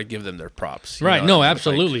still got to give them their props. Right. No,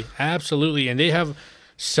 absolutely. Absolutely. And they have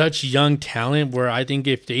such young talent where I think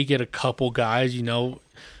if they get a couple guys,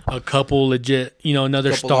 a couple legit,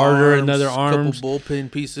 another starter, another arms, couple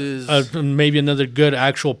bullpen pieces, maybe another good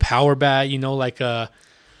actual power bat, like a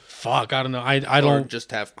I don't know. I don't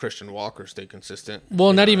just have Christian Walker stay consistent.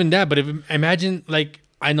 Well, not even that, but imagine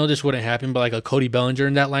I know this wouldn't happen, but like a Cody Bellinger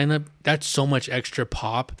in that lineup, that's so much extra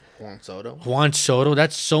pop. Juan Soto,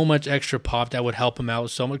 that's so much extra pop that would help him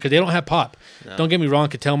out so much because they don't have pop. No. Don't get me wrong,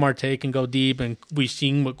 Ketel Marte can go deep, and we've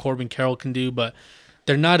seen what Corbin Carroll can do, but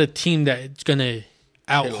they're not a team that's gonna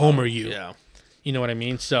out-homer you. Yeah. You know what I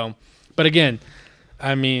mean? So, but again,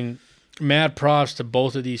 I mean, mad props to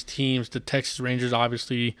both of these teams. The Texas Rangers,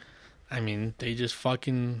 obviously, I mean, they just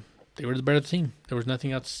they were the better team. There was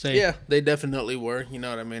nothing else to say. Yeah, they definitely were. You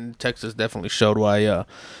know what I mean? Texas definitely showed why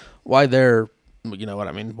they're, you know what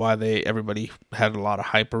I mean, why everybody had a lot of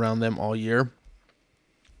hype around them all year.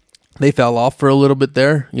 They fell off for a little bit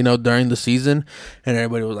there, during the season, and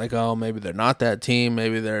everybody was like, oh, maybe they're not that team.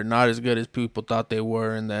 Maybe they're not as good as people thought they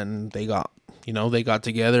were, and then they got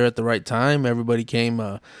together at the right time. Everybody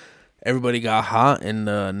got hot, and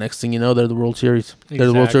next thing you know, they're the World Series. Exactly. They're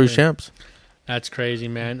the World Series champs. That's crazy,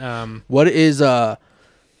 man. What is, I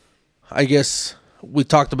guess we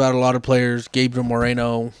talked about a lot of players, Gabriel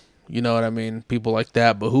Moreno, you know what I mean, people like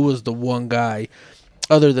that, but who was the one guy,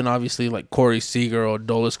 other than obviously like Corey Seager or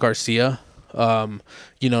Adolis Garcia,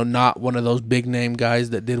 not one of those big name guys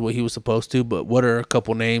that did what he was supposed to, but what are a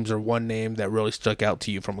couple names or one name that really stuck out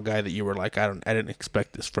to you from a guy that you were like, I didn't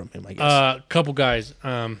expect this from him, I guess? Couple guys.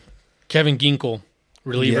 Kevin Ginkel,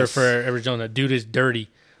 reliever for Arizona. Dude is dirty.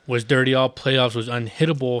 Was dirty all playoffs, was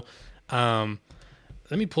unhittable.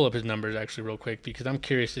 Let me pull up his numbers actually real quick because I'm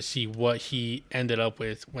curious to see what he ended up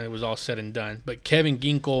with when it was all said and done. But Kevin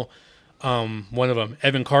Ginkel, one of them.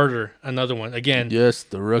 Evan Carter, another one. Again. Yes,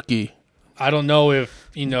 the rookie. I don't know if,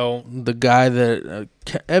 the guy that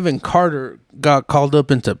Evan Carter got called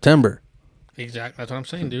up in September. Exactly. That's what I'm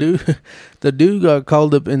saying, dude. The dude got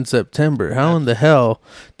called up in September. How in the hell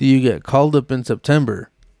do you get called up in September?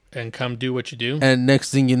 And come do what you do? And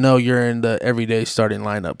next thing you know, you're in the everyday starting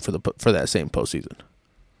lineup for that same postseason.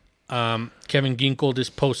 Kevin Ginkel this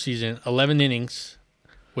postseason, 11 innings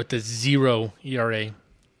with a 0 ERA.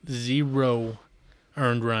 0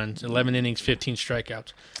 earned runs, 11 innings, 15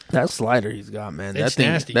 strikeouts. That slider he's got, man. It's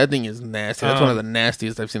nasty. That thing is nasty. That's one of the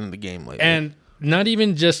nastiest I've seen in the game lately. And not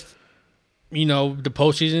even just, the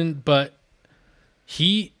postseason, but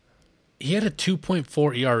he had a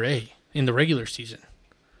 2.4 ERA in the regular season.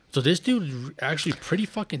 So this dude is actually pretty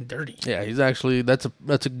fucking dirty. Yeah, he's actually that's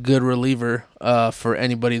a good reliever for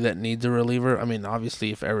anybody that needs a reliever. I mean,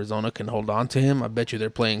 obviously, if Arizona can hold on to him, I bet you they're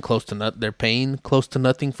paying close to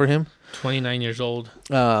nothing for him. 29 years old.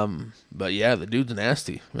 But yeah, the dude's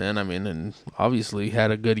nasty, man. I mean, and obviously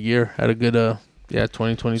had a good year, had a good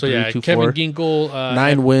 2023. So yeah, Kevin Ginkel,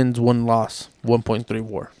 9 wins, 1 loss, 1.3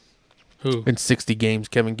 WAR. Who in 60 games?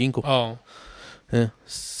 Kevin Ginkel. Oh. Yeah,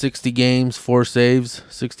 60 games, 4 saves,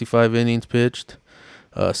 65 innings pitched,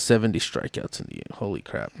 70 strikeouts in the game. Holy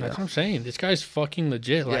crap! That's what I'm saying. This guy's fucking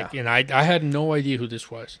legit. And I had no idea who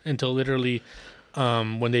this was until literally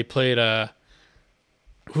when they played.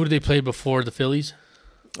 Who did they play before the Phillies?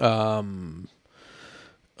 Brewers.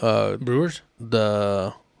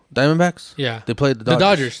 Diamondbacks? Yeah. They played the The Dodgers.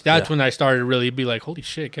 Dodgers. That's Yeah. when I started to really be like, holy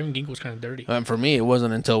shit, Kevin Ginkel's kind of dirty. And for me, it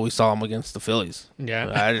wasn't until we saw him against the Phillies.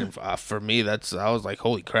 Yeah. I didn't. For me, I was like,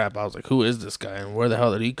 holy crap! I was like, who is this guy, and where the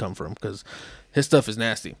hell did he come from? Because his stuff is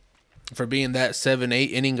nasty. For being that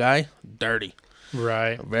 7-8 inning guy, dirty,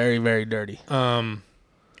 Right. very very dirty.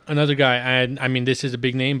 Another guy, I mean, this is a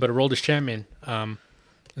big name, but Aroldis Chapman.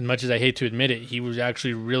 As much as I hate to admit it, he was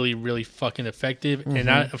actually really, really fucking effective. And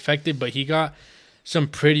not effective, but he got some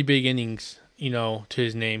pretty big innings, to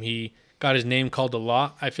his name. He got his name called a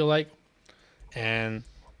lot, I feel like. And,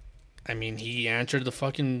 I mean, he answered the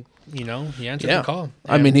fucking, he answered the call.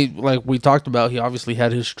 I mean, he, like we talked about, he obviously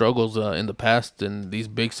had his struggles in the past in these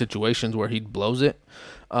big situations where he blows it.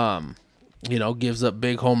 Gives up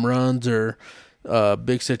big home runs or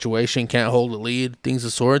big situation, can't hold a lead, things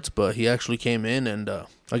of sorts. But he actually came in and,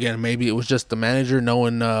 again, maybe it was just the manager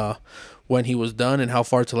knowing when he was done and how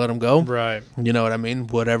far to let him go. Right. You know what I mean?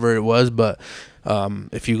 Whatever it was, but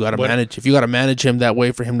if you got to manage him that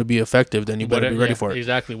way for him to be effective, then you better be ready for it.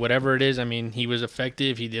 Exactly. Whatever it is, I mean, he was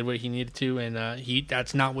effective. He did what he needed to, and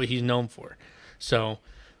that's not what he's known for. So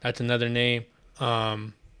that's another name.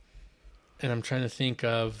 And I'm trying to think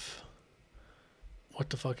of what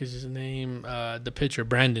the fuck is his name? The pitcher,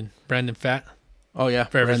 Brandon Pfaadt. Oh yeah,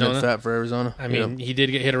 for Arizona. Brandon Pfaadt for Arizona. I mean, he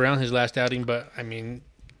did get hit around his last outing, but I mean,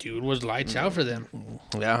 dude was lights out for them.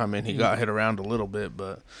 Yeah, I mean, he got hit around a little bit,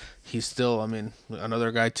 but he's still, I mean,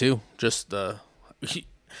 another guy too. Just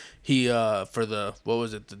he for the, what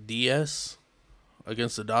was it, the DS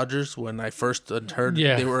against the Dodgers, when I first heard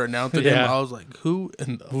they were announcing him, I was like, who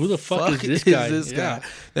the fuck is this guy?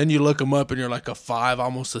 Then you look him up and you're like a 5,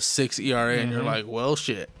 almost a 6 ERA, and you're like, well,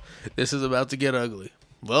 shit, this is about to get ugly.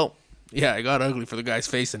 Well, yeah, it got ugly for the guys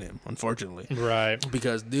facing him, unfortunately. Right.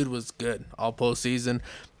 Because dude was good all postseason.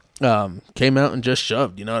 Came out and just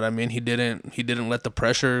shoved. You know what I mean? He didn't let the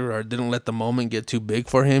pressure or didn't let the moment get too big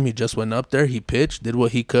for him. He just went up there. He pitched, did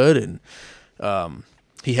what he could, and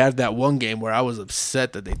he had that one game where I was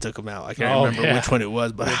upset that they took him out. I can't remember which one it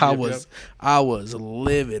was, but I was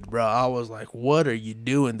livid, bro. I was like, what are you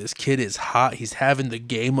doing? This kid is hot. He's having the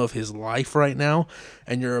game of his life right now,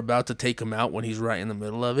 and you're about to take him out when he's right in the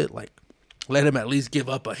middle of it. Like, let him at least give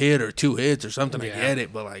up a hit or 2 hits or something. Yeah. I get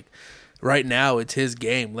it, but like, right now it's his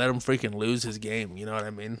game. Let him freaking lose his game. You know what I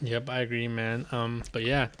mean? Yep, I agree, man. But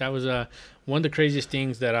yeah, that was one of the craziest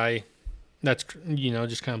things that's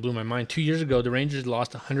just kind of blew my mind. 2 years ago, the Rangers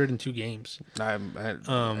lost 102 games.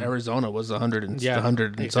 Arizona was 100 and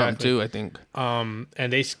exactly. something too, I think. And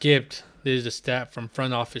they skipped. This is a stat from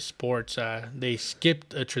Front Office Sports. They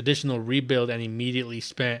skipped a traditional rebuild and immediately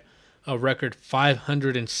spent a record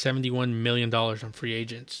 $571 million on free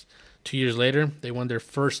agents. 2 years later, they won their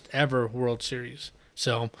first ever World Series.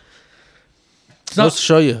 So, it's not to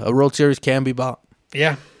show you a World Series can be bought.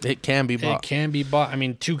 Yeah, it can be bought. It can be bought. I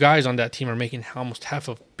mean, 2 guys on that team are making almost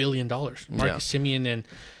 $500 million. Marcus Semien and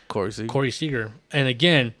Corey Seager. And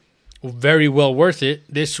again, very well worth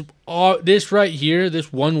it. This right here,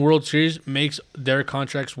 this one World Series makes their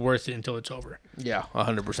contracts worth it until it's over. Yeah,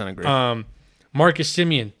 100% agree. Marcus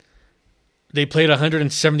Semien. They played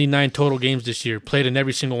 179 total games this year. Played in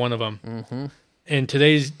every single one of them. Mm-hmm. In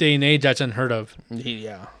today's day and age, that's unheard of.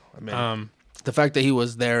 Yeah, I mean, the fact that he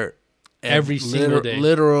was there every single day,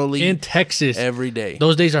 literally in Texas, every day.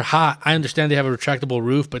 Those days are hot. I understand they have a retractable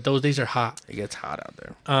roof, but those days are hot. It gets hot out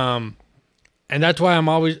there. And that's why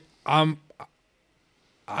I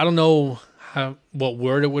don't know what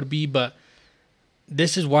word it would be, but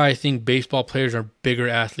this is why I think baseball players are bigger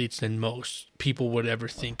athletes than most people would ever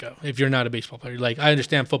think of. If you're not a baseball player, like I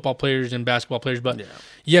understand football players and basketball players, but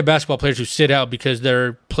basketball players who sit out because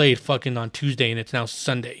they're played fucking on Tuesday and it's now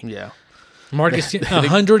Sunday. Yeah. Marcus,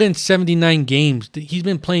 179 games. He's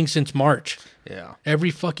been playing since March. Yeah.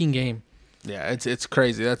 Every fucking game. Yeah, it's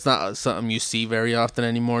crazy. That's not something you see very often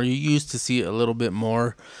anymore. You used to see it a little bit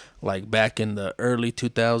more, like back in the early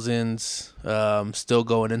 2000s, still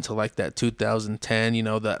going into like that 2010,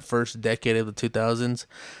 that first decade of the 2000s.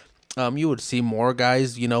 You would see more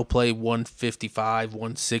guys, play 155,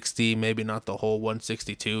 160, maybe not the whole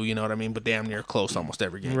 162, you know what I mean? But damn near close almost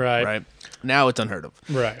every game, right? Now it's unheard of.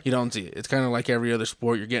 Right. You don't see it. It's kind of like every other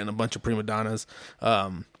sport. You're getting a bunch of prima donnas.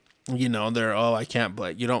 They're, I can't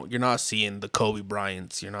play. You're not seeing the Kobe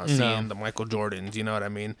Bryants. You're not seeing the Michael Jordans. You know what I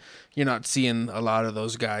mean? You're not seeing a lot of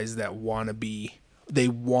those guys that want to be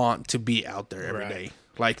out there every day.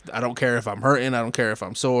 Like, I don't care if I'm hurting. I don't care if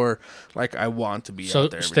I'm sore. Like, I want to be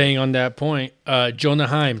out there. So, staying on that point, Jonah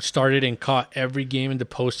Heim started and caught every game in the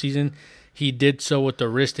postseason. He did so with a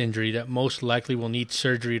wrist injury that most likely will need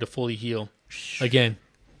surgery to fully heal. Again,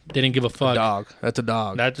 They didn't give a fuck. Dog. That's a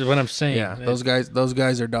dog. That's what I'm saying. Yeah, those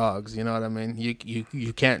guys are dogs. You know what I mean?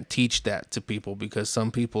 You can't teach that to people because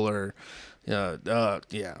some people are,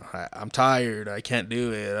 I'm tired. I can't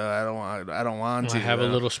do it. I don't want to. I have a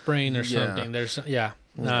little sprain or Yeah. something. There's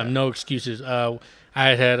no excuses. I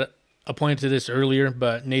had pointed to this earlier,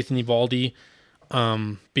 but Nathan Eovaldi,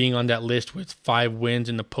 being on that list with 5 wins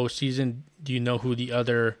in the postseason. Do you know who the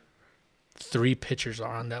other 3 pitchers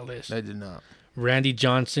are on that list? I did not. Randy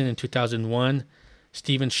Johnson in 2001,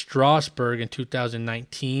 Steven Strasburg in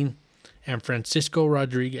 2019, and Francisco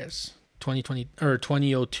Rodriguez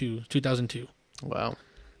 2002. Wow.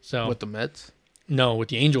 So With the Mets? no, with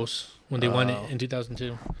the Angels when they won it in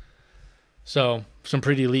 2002. So some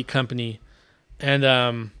pretty elite company,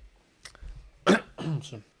 and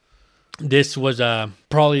this was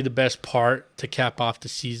probably the best part to cap off the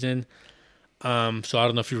season. So I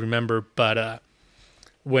don't know if you remember, but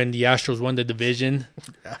when the Astros won the division,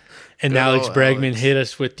 and Alex Bregman hit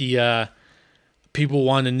us with the people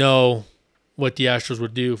want to know what the Astros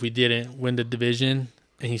would do if we didn't win the division,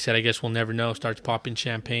 and he said, "I guess we'll never know." Starts popping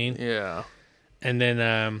champagne, Yeah. and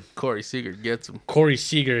then Corey Seager gets him. Corey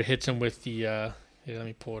Seager hits him with the. Here, let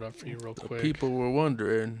me pull it up for you real quick. People were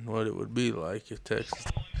wondering what it would be like if Texas.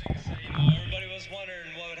 Everybody was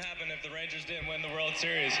wondering what would happen if the Rangers didn't win the World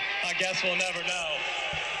Series. I guess we'll never know.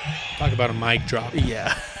 Talk about a mic drop.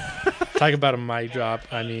 Yeah. Talk about a mic drop.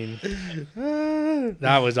 I mean,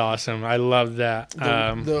 that was awesome. I love that.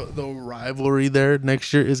 The rivalry there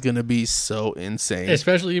next year is going to be so insane.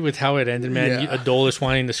 Especially with how it ended, man. Yeah. Adolis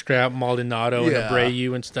wanting to scrap Maldonado and Yeah.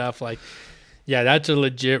 Abreu and stuff. Like, yeah, that's a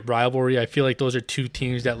legit rivalry. I feel like those are 2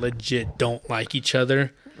 teams that legit don't like each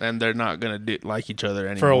other. And they're not going to like each other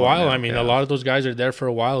anymore. For a while, now. I mean, Yeah. a lot of those guys are there for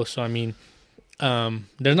a while. So, I mean,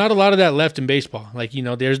 there's not a lot of that left in baseball. Like,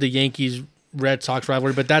 there's the Yankees Red Sox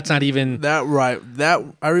rivalry, but that's not even that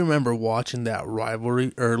I remember watching that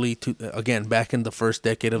rivalry again back in the first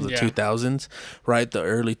decade of the 2000s, right? The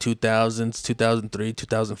early 2000s, 2003,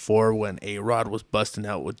 2004 when A-Rod was busting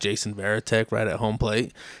out with Jason Varitek right at home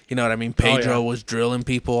plate. You know what I mean? Pedro was drilling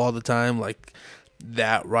people all the time. Like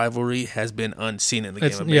that rivalry has been unseen in the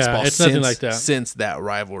game of baseball. It's nothing like that since that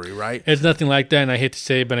rivalry, right? It's nothing like that, and I hate to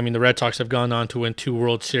say it, but I mean the Red Sox have gone on to win 2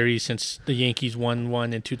 World Series since the Yankees won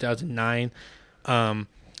one in 2009.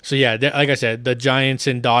 So yeah, like I said, the Giants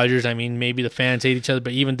and Dodgers. I mean, maybe the fans hate each other,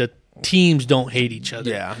 but even the teams don't hate each other.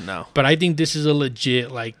 Yeah, no. But I think this is a legit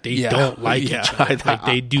they don't like each other. Like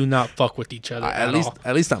they do not fuck with each other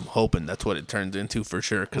at least I'm hoping that's what it turns into for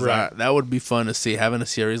sure. Because that would be fun to see, having a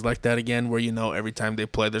series like that again, where every time they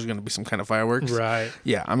play, there's going to be some kind of fireworks. Right.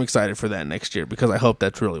 Yeah, I'm excited for that next year because I hope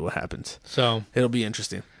that's really what happens. So it'll be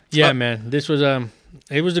interesting. Yeah, man. This was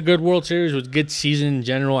it was a good World Series. It was a good season in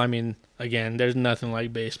general. I mean, again, there's nothing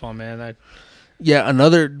like baseball, man.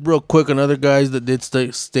 Another guys that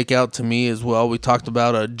did stick out to me as well. We talked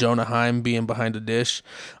about Jonah Heim being behind the dish.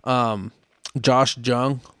 Josh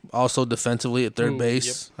Jung, also defensively at third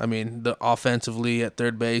base. Yep. I mean, the offensively at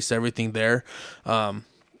third base, everything there.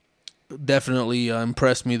 Definitely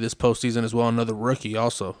impressed me this postseason as well. Another rookie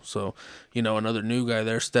also. So, another new guy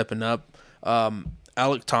there stepping up.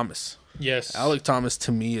 Alek Thomas. Yes. Alek Thomas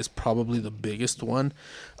to me is probably the biggest one.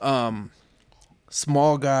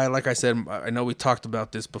 Small guy, like I said, I know we talked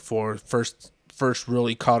about this before. First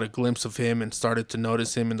really caught a glimpse of him and started to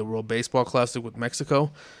notice him in the World Baseball Classic with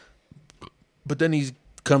Mexico. But then he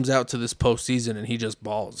comes out to this postseason and he just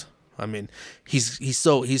balls. I mean, he's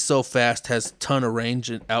so fast, has a ton of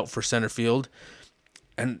range out for center field,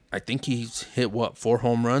 and I think he's hit 4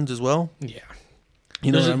 home runs as well. Yeah.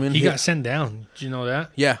 You know what I mean? He got sent down. Did you know that?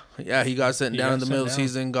 Yeah, he got sent down in the middle of the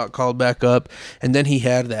season, got called back up, and then he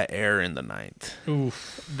had that error in the 9th.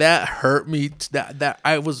 Oof. That hurt me.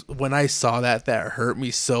 When I saw that hurt me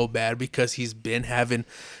so bad because he's been having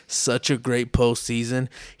such a great postseason.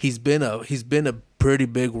 He's been a pretty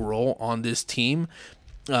big role on this team.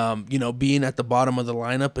 Being at the bottom of the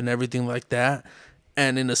lineup and everything like that.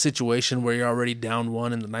 And in a situation where you're already down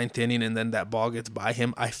 1 in the 9th inning and then that ball gets by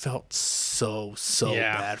him, I felt so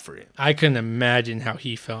bad for him. I couldn't imagine how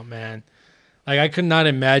he felt, man. Like, I could not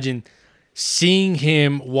imagine seeing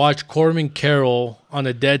him watch Corbin Carroll on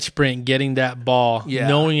a dead sprint getting that ball,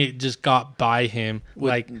 knowing it just got by him.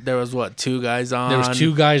 There was 2 guys on? There was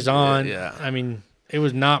 2 guys on. Yeah. I mean, it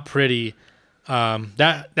was not pretty.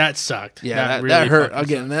 That sucked. Yeah, that hurt.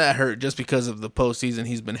 Again, that hurt just because of the postseason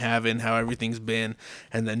he's been having, how everything's been,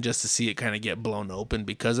 and then just to see it kind of get blown open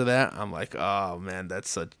because of that, I'm like, oh man, that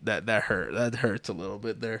hurt. That hurts a little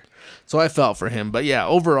bit there. So I felt for him, but yeah,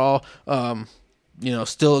 overall,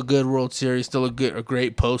 still a good World Series, still a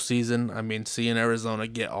great postseason. I mean, seeing Arizona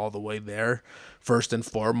get all the way there first and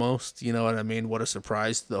foremost. You know what I mean? What a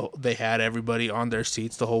surprise. They had everybody on their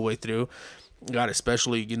seats the whole way through. God,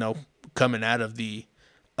 especially, coming out of the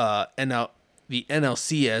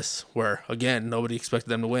NLCS, where, again, nobody expected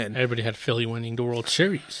them to win. Everybody had Philly winning the World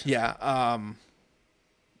Series. Yeah.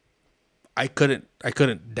 I couldn't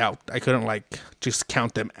just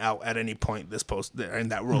count them out at any point in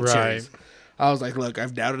that World Series. I was like, look,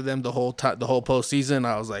 I've doubted them the whole postseason.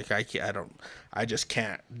 I was like, I just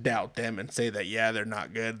can't doubt them and say that, yeah, they're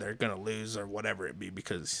not good, they're gonna lose or whatever it be,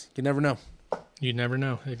 because you never know. You never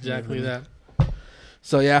know. Exactly that.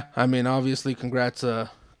 So yeah, I mean, obviously, congrats to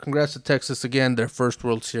Texas again, their first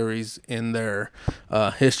World Series in their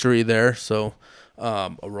history there. So,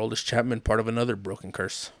 Aroldis Chapman, part of another broken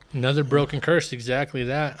curse. Another broken curse, exactly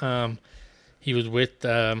that. He was with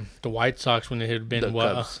the White Sox when it had been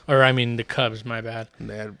the Cubs. My bad. And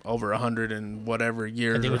they had over 100 and whatever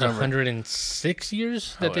years. I think it was 106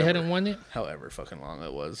 years that they hadn't won it. However fucking long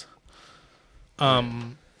it was.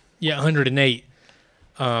 108.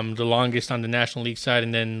 The longest on the National League side,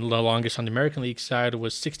 and then the longest on the American League side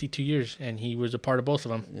was 62 years, and he was a part of both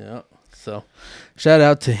of them. Yeah. So, shout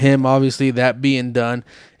out to him. Obviously, that being done,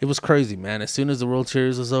 it was crazy, man. As soon as the World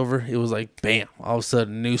Series was over, it was like, bam, all of a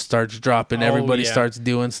sudden news starts dropping. Everybody starts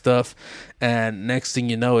doing stuff. And next thing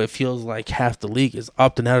you know, it feels like half the league is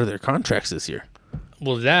opting out of their contracts this year.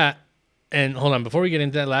 Well, and hold on, before we get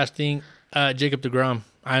into that last thing, Jacob deGrom,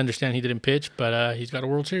 I understand he didn't pitch, but he's got a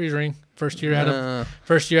World Series ring. First year out of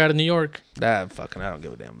New York. I don't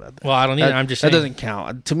give a damn about that. Well, I don't either. I'm just saying. That doesn't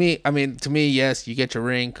count. To me, yes, you get your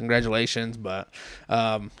ring. Congratulations, but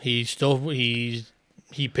he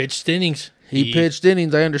pitched innings. He pitched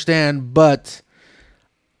innings, I understand, but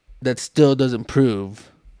that still doesn't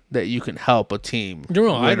prove that you can help a team win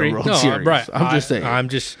I agree. a World Series. Right. I'm just saying. I'm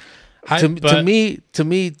just to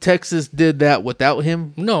me, Texas did that without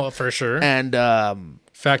him. No, for sure. And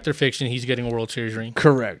fact or fiction, he's getting a World Series ring.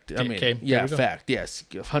 Correct. I mean, yeah, fact. Yes,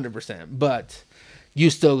 100%. But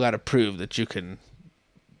you still got to prove that you can,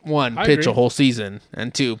 one, pitch a whole season,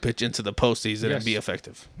 and two, pitch into the postseason and be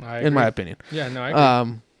effective. In my opinion. Yeah, no, I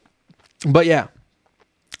agree. But yeah,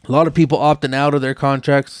 a lot of people opting out of their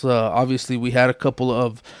contracts. Obviously, we had a couple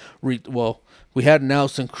of, we had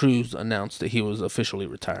Nelson Cruz announce that he was officially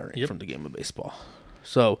retiring from the game of baseball.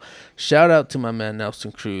 So, shout out to my man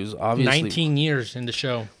Nelson Cruz. Obviously, 19 years in the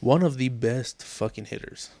show. One of the best fucking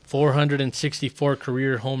hitters. 464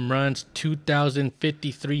 career home runs,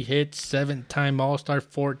 2,053 hits, 7-time All-Star,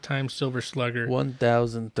 4-time Silver Slugger.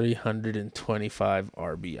 1,325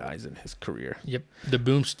 RBIs in his career. Yep. The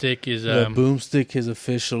boomstick is... the boomstick is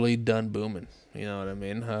officially done booming. You know what I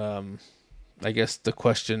mean? I guess the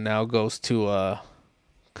question now comes to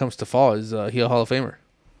fall. Is he a Hall of Famer?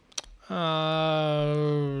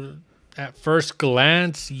 At first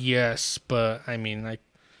glance, yes, but I mean, like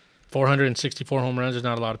 464 home runs. There's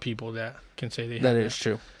not a lot of people that can say they have that. Is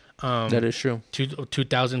true. That is true.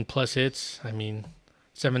 2,000 plus hits. I mean,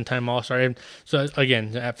 7-time All-Star. So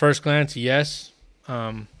again, at first glance, yes.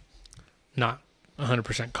 Not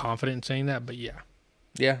 100% confident in saying that, but yeah.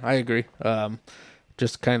 Yeah, I agree.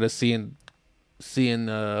 Just kind of seeing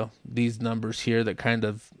these numbers here that kind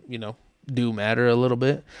of do matter a little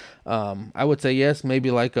bit. I would say yes,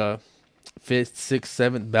 maybe like a 5th, 6th,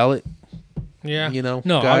 7th ballot. Yeah. No,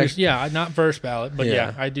 not first ballot, but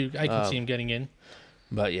yeah, I do. I can see him getting in.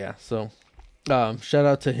 But yeah, so shout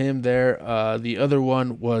out to him there. The other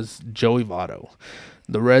one was Joey Votto.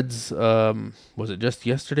 The Reds, was it just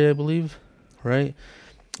yesterday, I believe, right?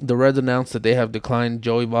 The Reds announced that they have declined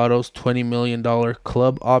Joey Votto's $20 million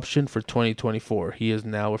club option for 2024. He is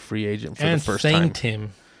now a free agent for the first time. And thanked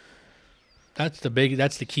him. That's the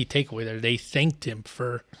key takeaway there. They thanked him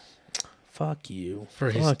for... Fuck you. For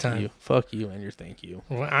his time. Fuck you and your thank you.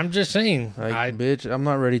 Well, I'm just saying. Bitch, I'm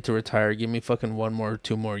not ready to retire. Give me fucking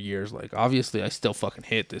 2 more years. Like, obviously, I still fucking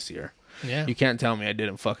hit this year. Yeah. You can't tell me I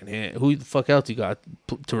didn't fucking hit. Who the fuck else you got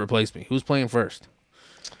to replace me? Who's playing first?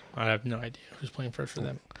 I have no idea who's playing first for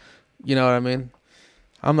them. You know what I mean?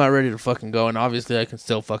 I'm not ready to fucking go, and obviously I can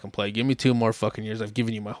still fucking play. Give me 2 more fucking years. I've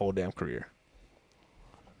given you my whole damn career.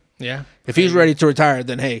 Yeah. If he's ready to retire,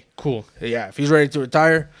 then hey, cool. Yeah, if he's ready to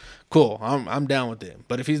retire, cool. I'm down with it.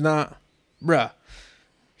 But if he's not, bruh,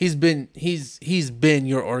 he's been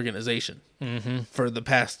your organization for the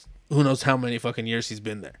past who knows how many fucking years he's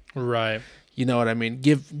been there. Right. You know what I mean?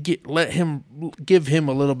 Give him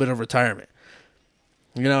a little bit of retirement.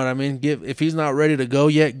 You know what I mean? If he's not ready to go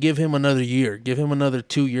yet, give him another year. Give him another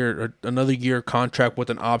 2-year or another year contract with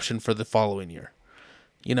an option for the following year.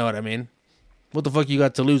 You know what I mean? What the fuck you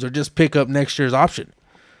got to lose? Or just pick up next year's option.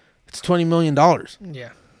 It's $20 million. Yeah.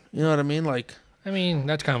 You know what I mean? Like, I mean,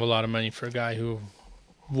 that's kind of a lot of money for a guy who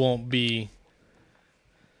won't be,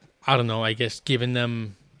 I don't know, I guess giving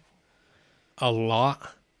them a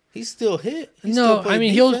lot. He's still hit. No, I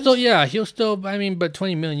mean, he'll still, I mean, but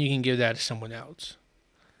 20 million, you can give that to someone else.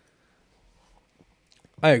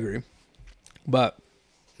 I agree. But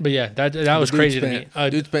yeah, that was crazy to me.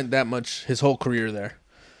 Dude spent that much his whole career there.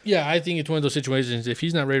 Yeah, I think it's one of those situations. If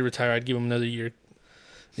he's not ready to retire, I'd give him another year.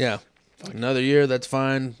 Yeah. Another year, that's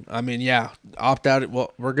fine. I mean, yeah, opt out.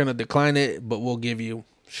 Well, we're gonna decline it, but we'll give you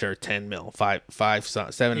 10 mil,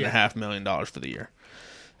 $7.5 million for the year.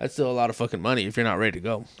 That's still a lot of fucking money if you're not ready to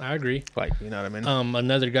go. I agree. Like, you know what I mean?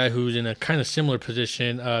 Another guy who's in a kind of similar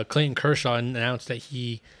position, Clayton Kershaw, announced that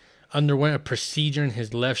he underwent a procedure in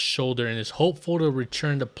his left shoulder and is hopeful to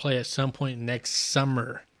return to play at some point next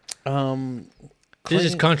summer. This is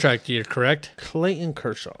his contract year, correct? Clayton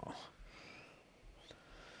Kershaw.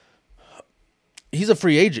 He's a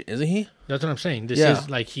free agent, isn't he? That's what I'm saying. This is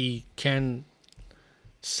like he can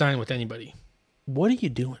sign with anybody. What are you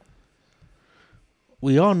doing?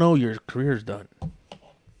 We all know your career's done.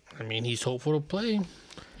 I mean, he's hopeful to play.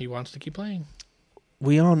 He wants to keep playing.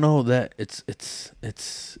 We all know that it's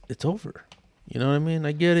over. You know what I mean?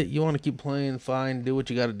 I get it. You want to keep playing, fine, do what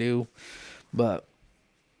you got to do. But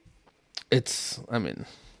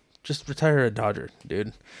just retire a Dodger,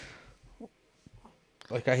 dude.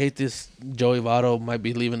 Like, I hate this. Joey Votto might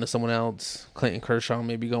be leaving to someone else. Clayton Kershaw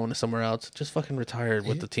may be going to somewhere else. Just fucking retire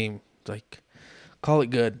with the team. Like, call it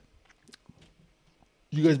good.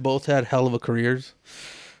 You guys both had hell of a careers.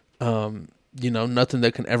 Nothing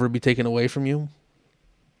that can ever be taken away from you.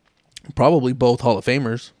 Probably both Hall of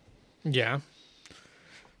Famers. Yeah.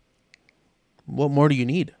 What more do you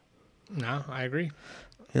need? No, I agree.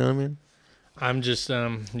 You know what I mean? I'm just,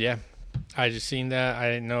 I just seen that. I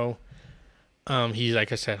didn't know. He's,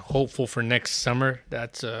 like I said, hopeful for next summer.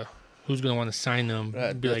 That's who's going to want to sign him.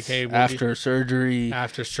 Be like, hey, after surgery,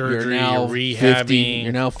 you're now rehabbing. 50,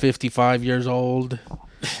 you're now 55 years old,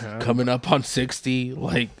 coming up on 60.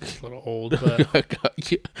 Like, a little old,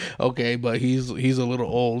 but okay, but he's a little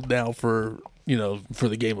old now for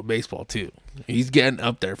the game of baseball too. He's getting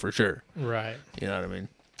up there for sure. Right. You know what I mean?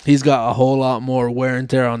 He's got a whole lot more wear and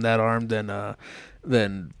tear on that arm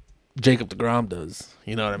than Jacob deGrom does.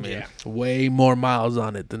 You know what I mean? Yeah. Way more miles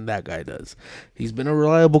on it than that guy does. He's been a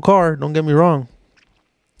reliable car. Don't get me wrong.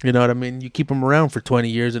 You know what I mean? You keep him around for 20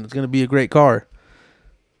 years and it's going to be a great car.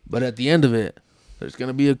 But at the end of it, there's going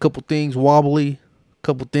to be a couple things wobbly, a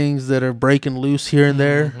couple things that are breaking loose here and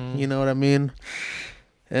there. Mm-hmm. You know what I mean?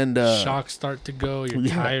 And shocks start to go. Your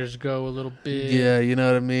tires go a little bit. Yeah, you know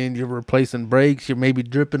what I mean? You're replacing brakes. You're maybe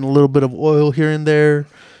dripping a little bit of oil here and there.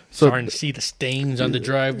 So, starting to see the stains on the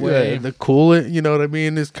driveway. Yeah, the coolant, you know what I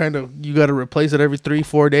mean, is kind of, you got to replace it every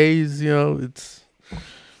 3-4 days. You know, it's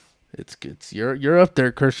you're up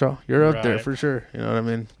there, Kershaw. You're up there for sure. You know what I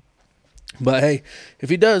mean. But hey, if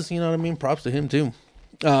he does, you know what I mean, props to him too.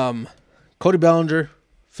 Cody Bellinger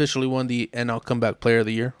officially won the NL Comeback Player of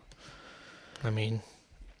the Year. I mean,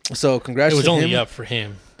 so congrats. It was to only him. up for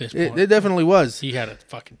him. This point. It definitely was. He had a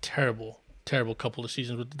fucking terrible couple of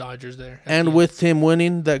seasons with the Dodgers there. And with him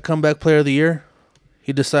winning that Comeback Player of the Year,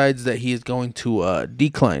 he decides that he is going to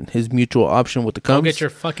decline his mutual option with the Cubs. Go get your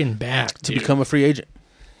fucking bag, to become a free agent.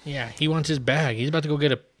 Yeah, he wants his bag. He's about to go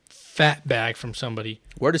get a fat bag from somebody.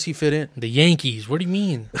 Where does he fit in? The Yankees. What do you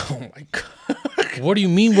mean? Oh my god. What do you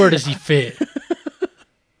mean? Where does he fit?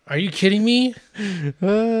 Are you kidding me?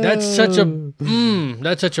 That's such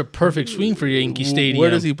a perfect swing for Yankee Stadium. Where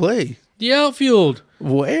does he play? The outfield.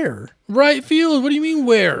 Where? Right field. What do you mean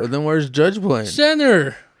where? Well, then where's Judge playing?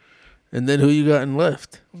 Center. And then who you got in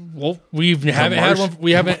left? Well, we haven't had one.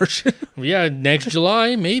 We haven't. Yeah, next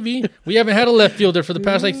July maybe. We haven't had a left fielder for the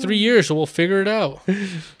past 3 years, so we'll figure it out.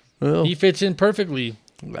 Well, he fits in perfectly.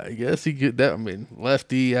 I guess he could. That, I mean,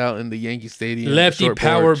 lefty out in the Yankee Stadium. Lefty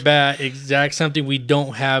power bat, exact. Something we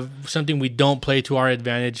don't have. Something we don't play to our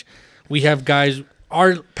advantage. We have guys.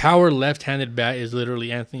 Our power left-handed bat is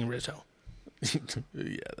literally Anthony Rizzo.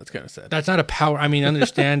 Yeah, that's kind of sad. That's not a power. I mean,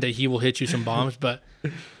 understand that he will hit you some bombs, but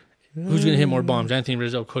who's going to hit more bombs? Anthony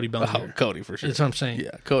Rizzo, Cody Bellinger. Oh, Cody for sure. That's what I'm saying.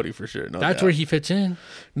 Yeah, Cody for sure. No That's doubt. where he fits in.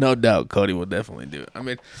 No doubt, Cody will definitely do it. I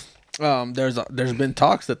mean, there's been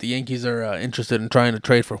talks that the Yankees are interested in trying to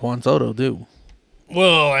trade for Juan Soto too.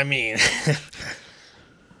 Well, I mean,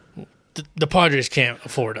 the Padres can't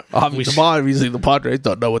afford him. Obviously, the Padres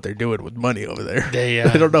don't know what they're doing with money over there. They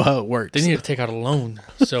don't know how it works. They need to take out a loan.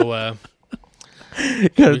 So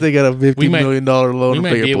got to take out a $50 million loan to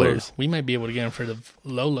pay your players. We might be able to get him for the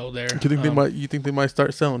low there. Do you think You think they might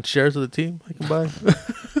start selling shares of the team? I can buy.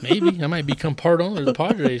 Maybe I might become part owner of the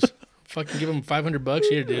Padres. Fucking give him $500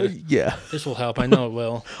 here, dude. Yeah. This will help. I know it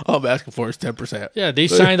will. All I'm asking for is 10%. Yeah, they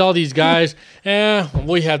signed all these guys.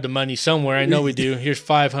 We have the money somewhere. I know we do. Here's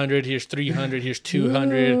 500. Here's 300. Here's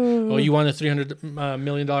 200. Oh, you want a $300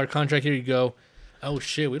 million contract? Here you go. Oh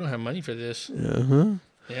shit, we don't have money for this. Uh-huh.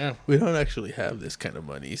 Yeah, We don't actually have this kind of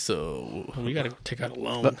money, so we got to take out a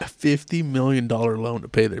loan. a $50 million loan to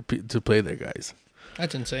pay their guys.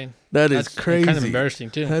 That's insane. That is That's crazy. kind of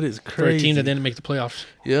embarrassing too. That is For a team crazy. that didn't make the playoffs.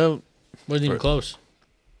 Yep. Wasn't even For- close.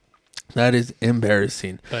 That is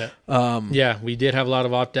embarrassing. But yeah, we did have a lot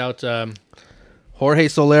of opt outs. Jorge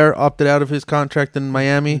Soler opted out of his contract in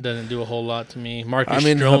Miami. Doesn't do a whole lot to me. Marcus I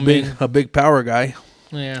mean, Stroman. a big power guy.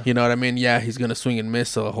 Yeah. You know what I mean? Yeah, he's gonna swing and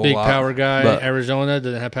miss a whole Big lot. power guy. but- Arizona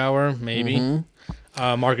doesn't have power. Maybe. Mhm.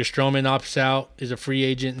 Marcus Stroman opts out. Is a free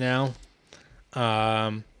agent now.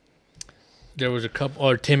 There was a couple.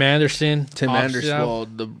 Or Tim Anderson. Tim opts Anderson. out. Well,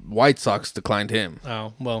 the White Sox declined him.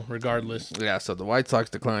 Oh, well, regardless. Yeah, so the White Sox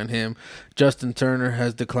declined him. Justin Turner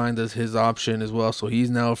has declined as his option as well, so he's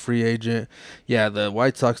now a free agent. Yeah, the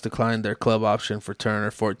White Sox declined their club option for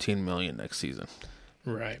Turner, $14 million next season.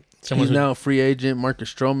 Right. He's now a free agent.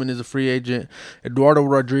 Marcus Stroman is a free agent. Eduardo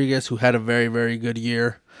Rodriguez, who had a very, very good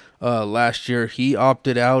year last year, he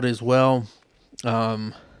opted out as well.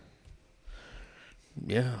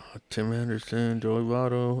 Yeah, Tim Anderson, Joey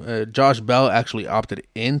Votto. Josh Bell actually opted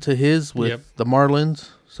into his with the Marlins,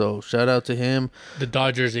 so shout out to him. The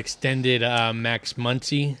Dodgers extended Max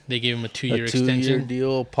Muncy. They gave him a 2-year A 2-year extension.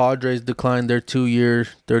 deal. Padres declined their 2-year,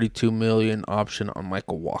 $32 million option on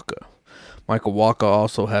Michael Wacha. Michael Wacha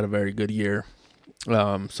also had a very good year,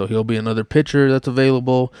 so he'll be another pitcher that's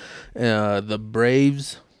available. The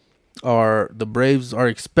Braves are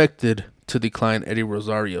expected to decline Eddie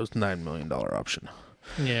Rosario's $9 million option.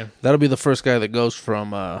 Yeah. That'll be the first guy that goes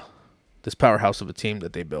from this powerhouse of a team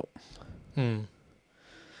that they built. Yeah.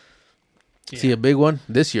 See a big one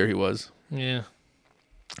this year. He was. Yeah.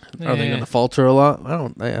 Are they going to falter a lot?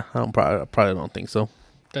 I probably don't think so.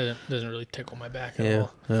 Doesn't really tickle my back at Yeah,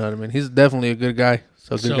 all. you know what I mean. He's definitely a good guy.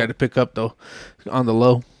 So a good guy to pick up though, on the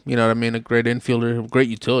low. You know what I mean. A great infielder, a great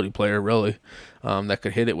utility player, really. That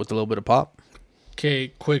could hit it with a little bit of pop. Okay,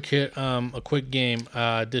 quick hit. A quick game.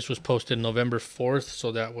 This was posted November 4th,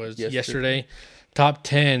 so that was yesterday. Top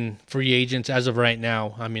 10 free agents as of right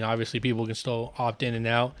now. I mean, obviously people can still opt in and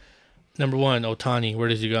out. Number 1, Ohtani. Where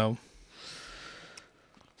does he go?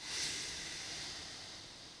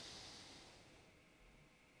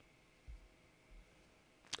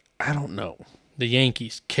 I don't know. The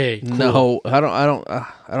Yankees. Cool. No, I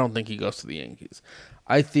don't think he goes to the Yankees.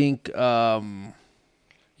 I think.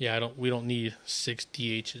 Yeah, we don't need 6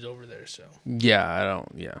 DHs over there. So Yeah, I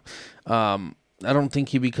don't. Yeah, I don't think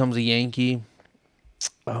he becomes a Yankee.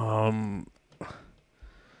 I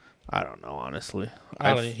don't know, honestly.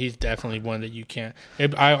 he's definitely one that you can't.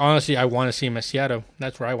 I honestly want to see him at Seattle.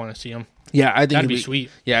 That's where I want to see him. Yeah, I think That'd be sweet.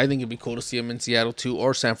 Yeah, I think it'd be cool to see him in Seattle too,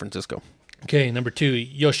 or San Francisco. Okay, number 2,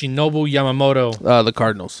 Yoshinobu Yamamoto, The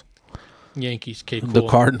Cardinals. Yankees. Okay, cool. The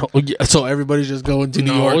Cardinals. Yeah, so everybody's just going to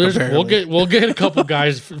New York. We'll get a couple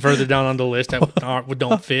guys further down on the list that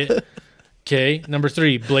don't fit. Okay, number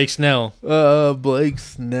 3, Blake Snell. Blake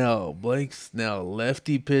Snell,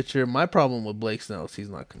 lefty pitcher. My problem with Blake Snell is he's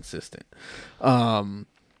not consistent.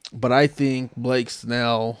 But I think Blake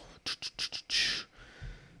Snell.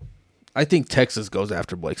 I think Texas goes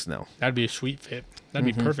after Blake Snell. That'd be a sweet fit.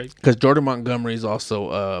 That'd be perfect. Because Jordan Montgomery is also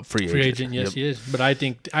a free agent. Yes, he is. But I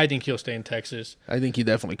think he'll stay in Texas. I think he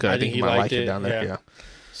definitely could. I think he might like it down there. Yeah.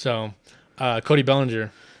 So, Cody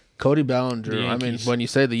Bellinger. Cody Bellinger. I mean, when you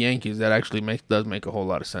say the Yankees, that actually does make a whole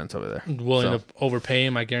lot of sense over there. Willing to overpay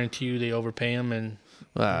him. I guarantee you they overpay him. And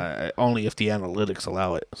only if the analytics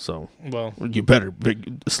allow it. So, well, you better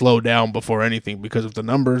slow down before anything, because if the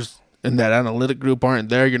numbers in that analytic group aren't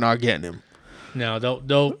there, you're not getting him. No,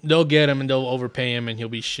 they'll get him and they'll overpay him and he'll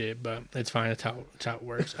be shit. But it's fine. That's how it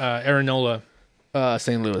works. Aaron Nola.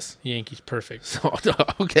 St. Louis. Yankees, perfect. So,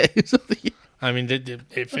 okay. I mean,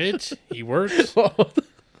 it fits. He works.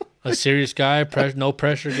 A serious guy, no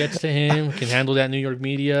pressure gets to him, can handle that New York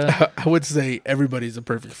media. I would say everybody's a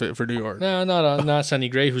perfect fit for New York. No, not Sonny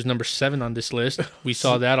Gray, who's number 7 on this list. We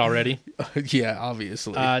saw that already. Yeah,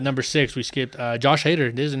 obviously. Number 6, we skipped Josh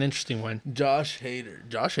Hader. This is an interesting one. Josh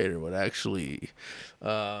Hader would actually...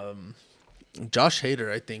 Josh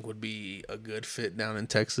Hader, I think, would be a good fit down in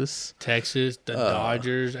Texas. The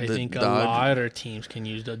Dodgers. I think a lot of teams can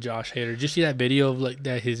use the Josh Hader. Did you see that video of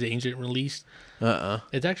that his agent released?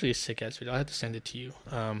 It's actually a sick ass video. I'll have to send it to you.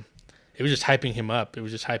 It was just hyping him up. It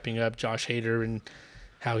was just hyping up Josh Hader and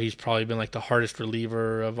how he's probably been like the hardest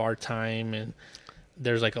reliever of our time, and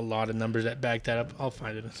there's like a lot of numbers that back that up. I'll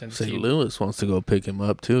find it and send it to St. you. Louis wants to go pick him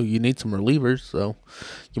up too. You need some relievers, so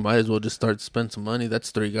you might as well just start to spend some money. That's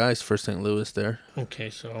 3 guys for St. Louis there. Okay,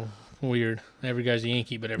 so weird. Every guy's a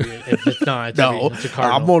Yankee, but if it's not, it's, No, it's a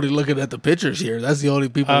Cardinal. I'm only looking at the pitchers here. That's the only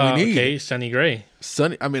people we need. Okay, Sonny Gray.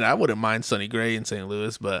 I mean, I wouldn't mind Sonny Gray in St.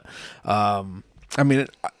 Louis, but I mean,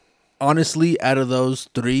 honestly, out of those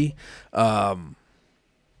 3,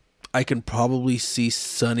 I can probably see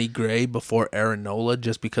Sonny Gray before Aaron Nola,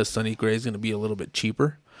 just because Sonny Gray is going to be a little bit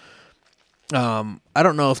cheaper. I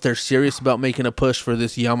don't know if they're serious about making a push for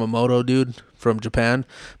this Yamamoto dude from Japan,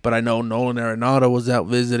 but I know Nolan Arenado was out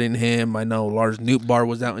visiting him. I know Lars Nootbaar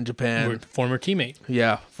was out in Japan. Former teammate.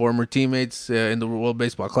 Yeah, former teammates in the World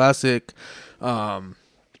Baseball Classic.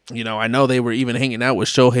 You know, I know they were even hanging out with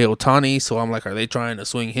Shohei Ohtani, so I'm like, are they trying to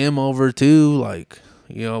swing him over too? Like,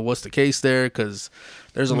 you know, what's the case there? Because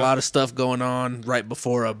there's a lot of stuff going on right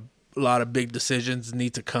before a lot of big decisions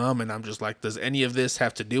need to come, and I'm just like, does any of this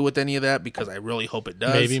have to do with any of that? Because I really hope it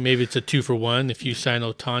does. Maybe it's a 2-for-1. If you sign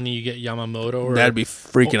Ohtani, you get Yamamoto. That'd be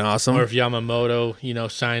freaking awesome. Or if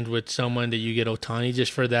Yamamoto, signed with someone, that you get Ohtani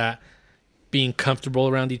just for that being comfortable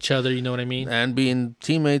around each other. You know what I mean? And being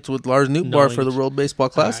teammates with Lars Nootbaar for the World Baseball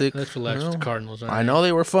Classic. All right, let's relax with the Cardinals. I know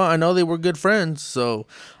they were fun. I know they were good friends. So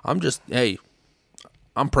I'm just, hey,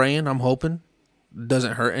 I'm praying. I'm hoping.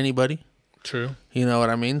 Doesn't hurt anybody. True. You know what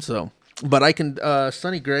I mean? So, but I can,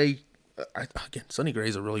 Sonny Gray, Sonny Gray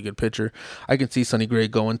is a really good pitcher. I can see Sonny Gray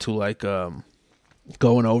going to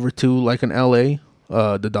going over to like an LA,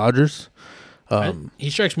 the Dodgers. He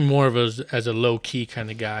strikes me more of as a low key kind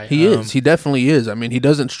of guy. He is. He definitely is. I mean, he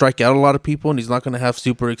doesn't strike out a lot of people, and he's not going to have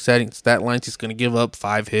super exciting stat lines. He's going to give up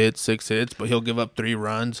 5 hits, 6 hits, but he'll give up 3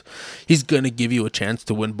 runs. He's going to give you a chance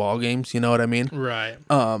to win ball games. You know what I mean? Right.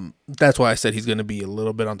 That's why I said he's going to be a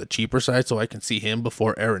little bit on the cheaper side, so I can see him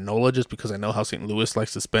before Aaron Nola, just because I know how St. Louis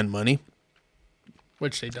likes to spend money.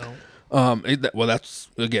 Which they don't. Well, that's,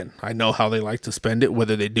 again, I know how they like to spend it,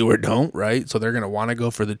 whether they do or don't, right? So they're going to want to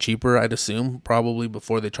go for the cheaper, I'd assume, probably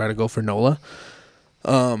before they try to go for Nola.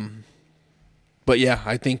 But yeah,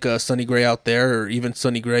 I think Sonny Gray out there, or even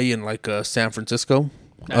Sonny Gray in like San Francisco.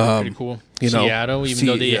 That'd be pretty cool. Seattle,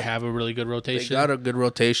 though they have a really good They rotation. got a good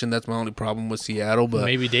rotation. That's my only problem with Seattle. But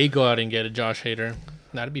maybe they go out and get a Josh Hader.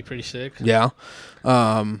 That'd be pretty sick. Yeah.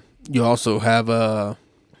 You also have,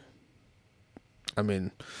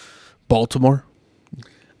 Baltimore.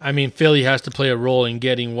 I mean, Philly has to play a role in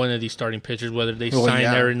getting one of these starting pitchers, whether they sign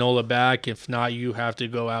Aaron Nola back. If not, you have to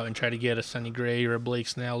go out and try to get a Sonny Gray or a Blake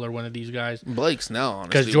Snell or one of these guys. Blake Snell, honestly.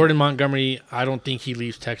 Because Jordan Montgomery, I don't think he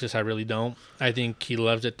leaves Texas. I really don't. I think he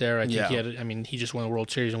loves it there. I think he just won a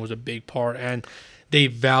World Series and was a big part. And they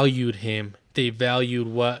valued him. They valued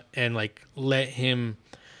let him.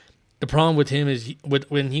 The problem with him is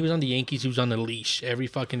when he was on the Yankees, he was on the leash every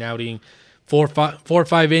fucking outing. 4 or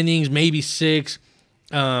 5 innings, maybe 6,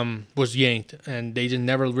 was yanked, and they just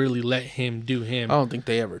never really let him do him. I don't think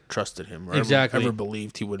they ever trusted him or ever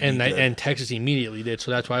believed he would be good. And Texas immediately did,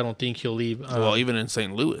 so that's why I don't think he'll leave. Well, even in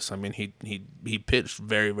St. Louis, I mean, he pitched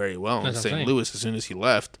very, very well in St. Louis as soon as he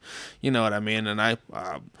left. You know what I mean? And I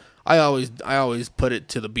always put it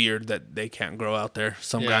to the beard that they can't grow out there.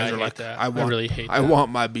 Some guys are like, that. I really hate that. I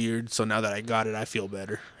want my beard, so now that I got it, I feel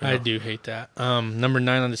better. I do hate that. Number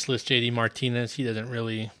 9 on this list, JD Martinez. He doesn't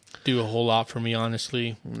really do a whole lot for me,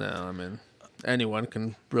 honestly. No, I mean, anyone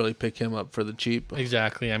can really pick him up for the cheap.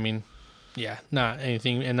 Exactly. I mean, yeah, not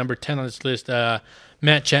anything. And number 10 on this list,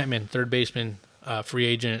 Matt Chapman, third baseman, free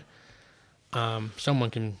agent.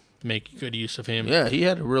 Someone can make good use of him. Yeah, he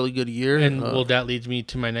had a really good year. And that leads me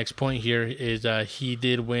to my next point here is he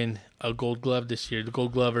did win a Gold Glove this year. The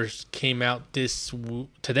Gold Glovers came out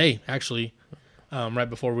today, actually, right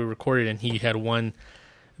before we recorded, and he had won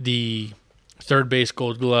the third base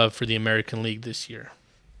Gold Glove for the American League this year.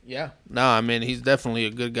 Yeah. No, I mean, he's definitely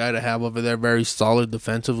a good guy to have over there. Very solid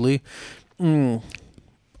defensively.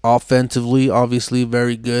 Offensively, obviously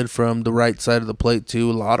very good from the right side of the plate,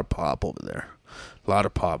 too. A lot of pop over there. A lot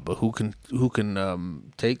of pop. But who can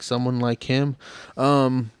take someone like him?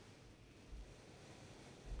 Tough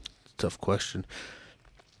question.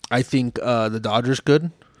 I think the Dodgers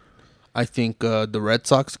could. I think the Red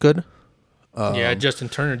Sox could. Justin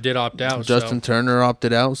Turner did opt out. Turner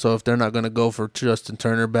opted out, so if they're not going to go for Justin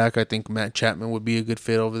Turner back, I think Matt Chapman would be a good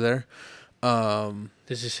fit over there.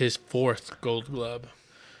 This is his 4th Gold Glove.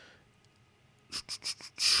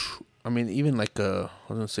 I mean, even like a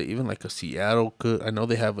Seattle could. I know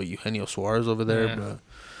they have a Eugenio Suarez over there, but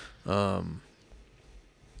I'm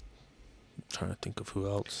trying to think of who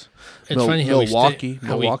else. It's funny how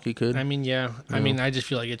Milwaukee could. I mean, I just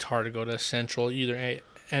feel like it's hard to go to Central, either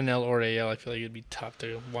NL or AL, I feel like it'd be tough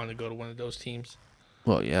to want to go to one of those teams.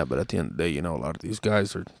 Well, yeah, but at the end of the day, a lot of these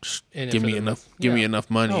guys are just In it give for me the enough, money. give me Yeah. enough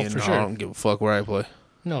money, Oh, and for I sure. don't give a fuck where I play.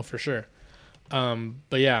 No, for sure.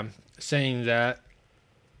 But yeah, saying that,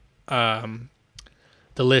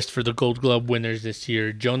 the list for the Gold Glove winners this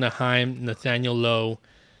year: Jonah Heim, Nathaniel Lowe,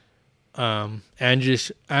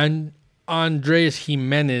 Andres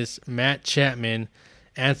Jimenez, Matt Chapman,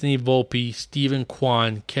 Anthony Volpe, Stephen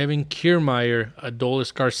Kwan, Kevin Kiermaier,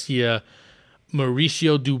 Adolis Garcia,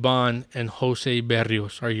 Mauricio Dubon, and Jose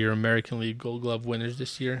Berrios are your American League Gold Glove winners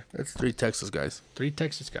this year. That's 3 Texas guys. 3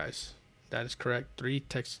 Texas guys. That is correct. 3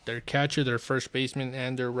 Texas. Their catcher, their first baseman,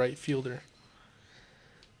 and their right fielder.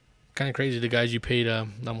 Kind of crazy. The guys you paid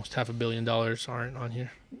almost $500 million aren't on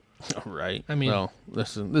here. Right. I mean- well,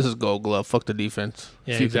 this is Gold Glove. Fuck the defense.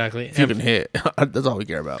 Yeah, If you exactly. If you And- can hit, that's all we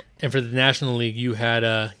care about. And for the National League, you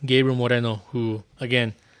had Gabriel Moreno, who,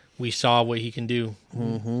 again, we saw what he can do.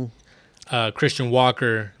 Mm-hmm. Christian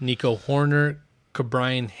Walker, Nico Horner,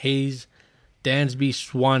 Cabrian Hayes, Dansby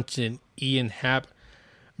Swanson, Ian Happ,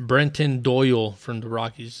 Brenton Doyle from the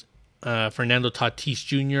Rockies, Fernando Tatis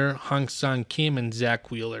Jr., Hong Sang Kim, and Zach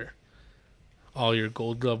Wheeler. All your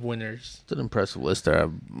Gold Glove winners. It's an impressive list there. I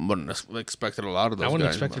wouldn't have expected a lot of those I wouldn't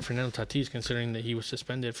guys. have expected Fernando Tatis, considering that he was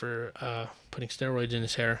suspended for putting steroids in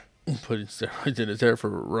his hair. putting steroids in his hair for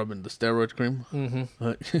rubbing the steroid cream.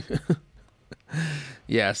 Mm-hmm.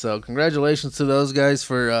 Yeah, so congratulations to those guys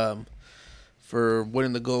for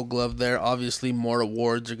winning the Gold Glove there. Obviously, more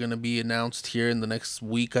awards are going to be announced here in the next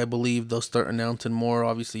week, I believe. They'll start announcing more.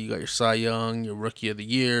 Obviously, you got your Cy Young, your Rookie of the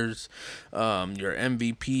Years, your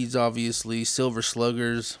MVPs, obviously, Silver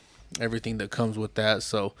Sluggers, everything that comes with that.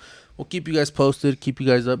 So we'll keep you guys posted, keep you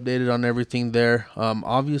guys updated on everything there.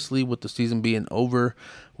 Obviously, with the season being over,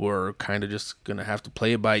 we're kind of just going to have to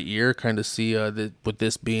play it by ear, kind of see with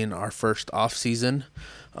this being our first off season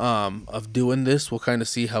of doing this. We'll kind of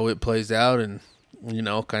see how it plays out, and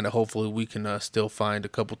kind of hopefully we can still find a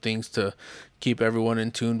couple things to keep everyone in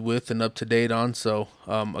tune with and up to date on. So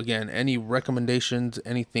again, any recommendations,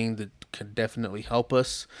 anything that can definitely help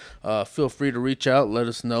us, feel free to reach out, let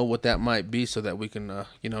us know what that might be, so that we can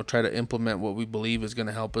try to implement what we believe is going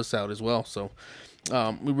to help us out as well. So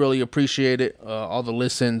we really appreciate it, all the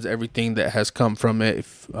listens, everything that has come from it.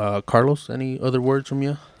 Carlos, any other words from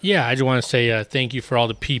you? Yeah, I just want to say thank you for all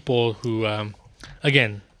the people who,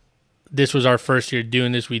 again, this was our first year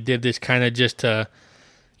doing this. We did this kind of just to,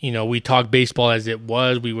 we talked baseball as it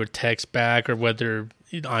was. We would text back, or whether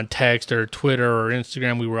on text or Twitter or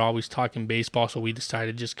Instagram, we were always talking baseball. So we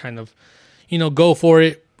decided just kind of, go for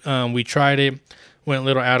it. We tried it, went a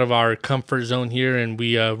little out of our comfort zone here, and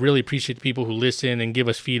we really appreciate the people who listen and give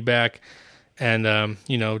us feedback, and,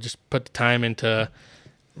 just put the time into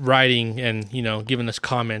writing and, giving us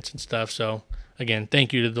comments and stuff. So, again,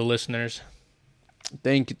 thank you to the listeners.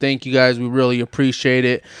 Thank you guys. We really appreciate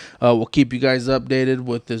it. We'll keep you guys updated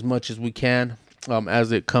with as much as we can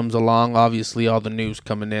as it comes along. Obviously, all the news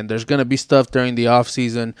coming in. There's going to be stuff during the off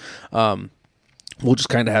season. We'll just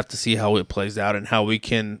kind of have to see how it plays out and how we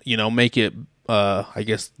can, make it, I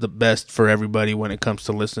guess, the best for everybody when it comes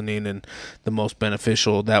to listening, and the most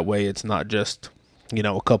beneficial. That way, it's not just,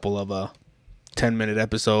 a couple of 10-minute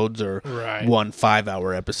episodes or Right. one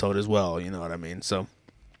 5-hour episode as well. You know what I mean? So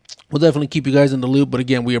we'll definitely keep you guys in the loop. But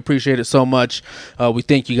again, we appreciate it so much. We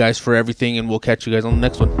thank you guys for everything, and we'll catch you guys on the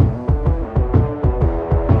next one.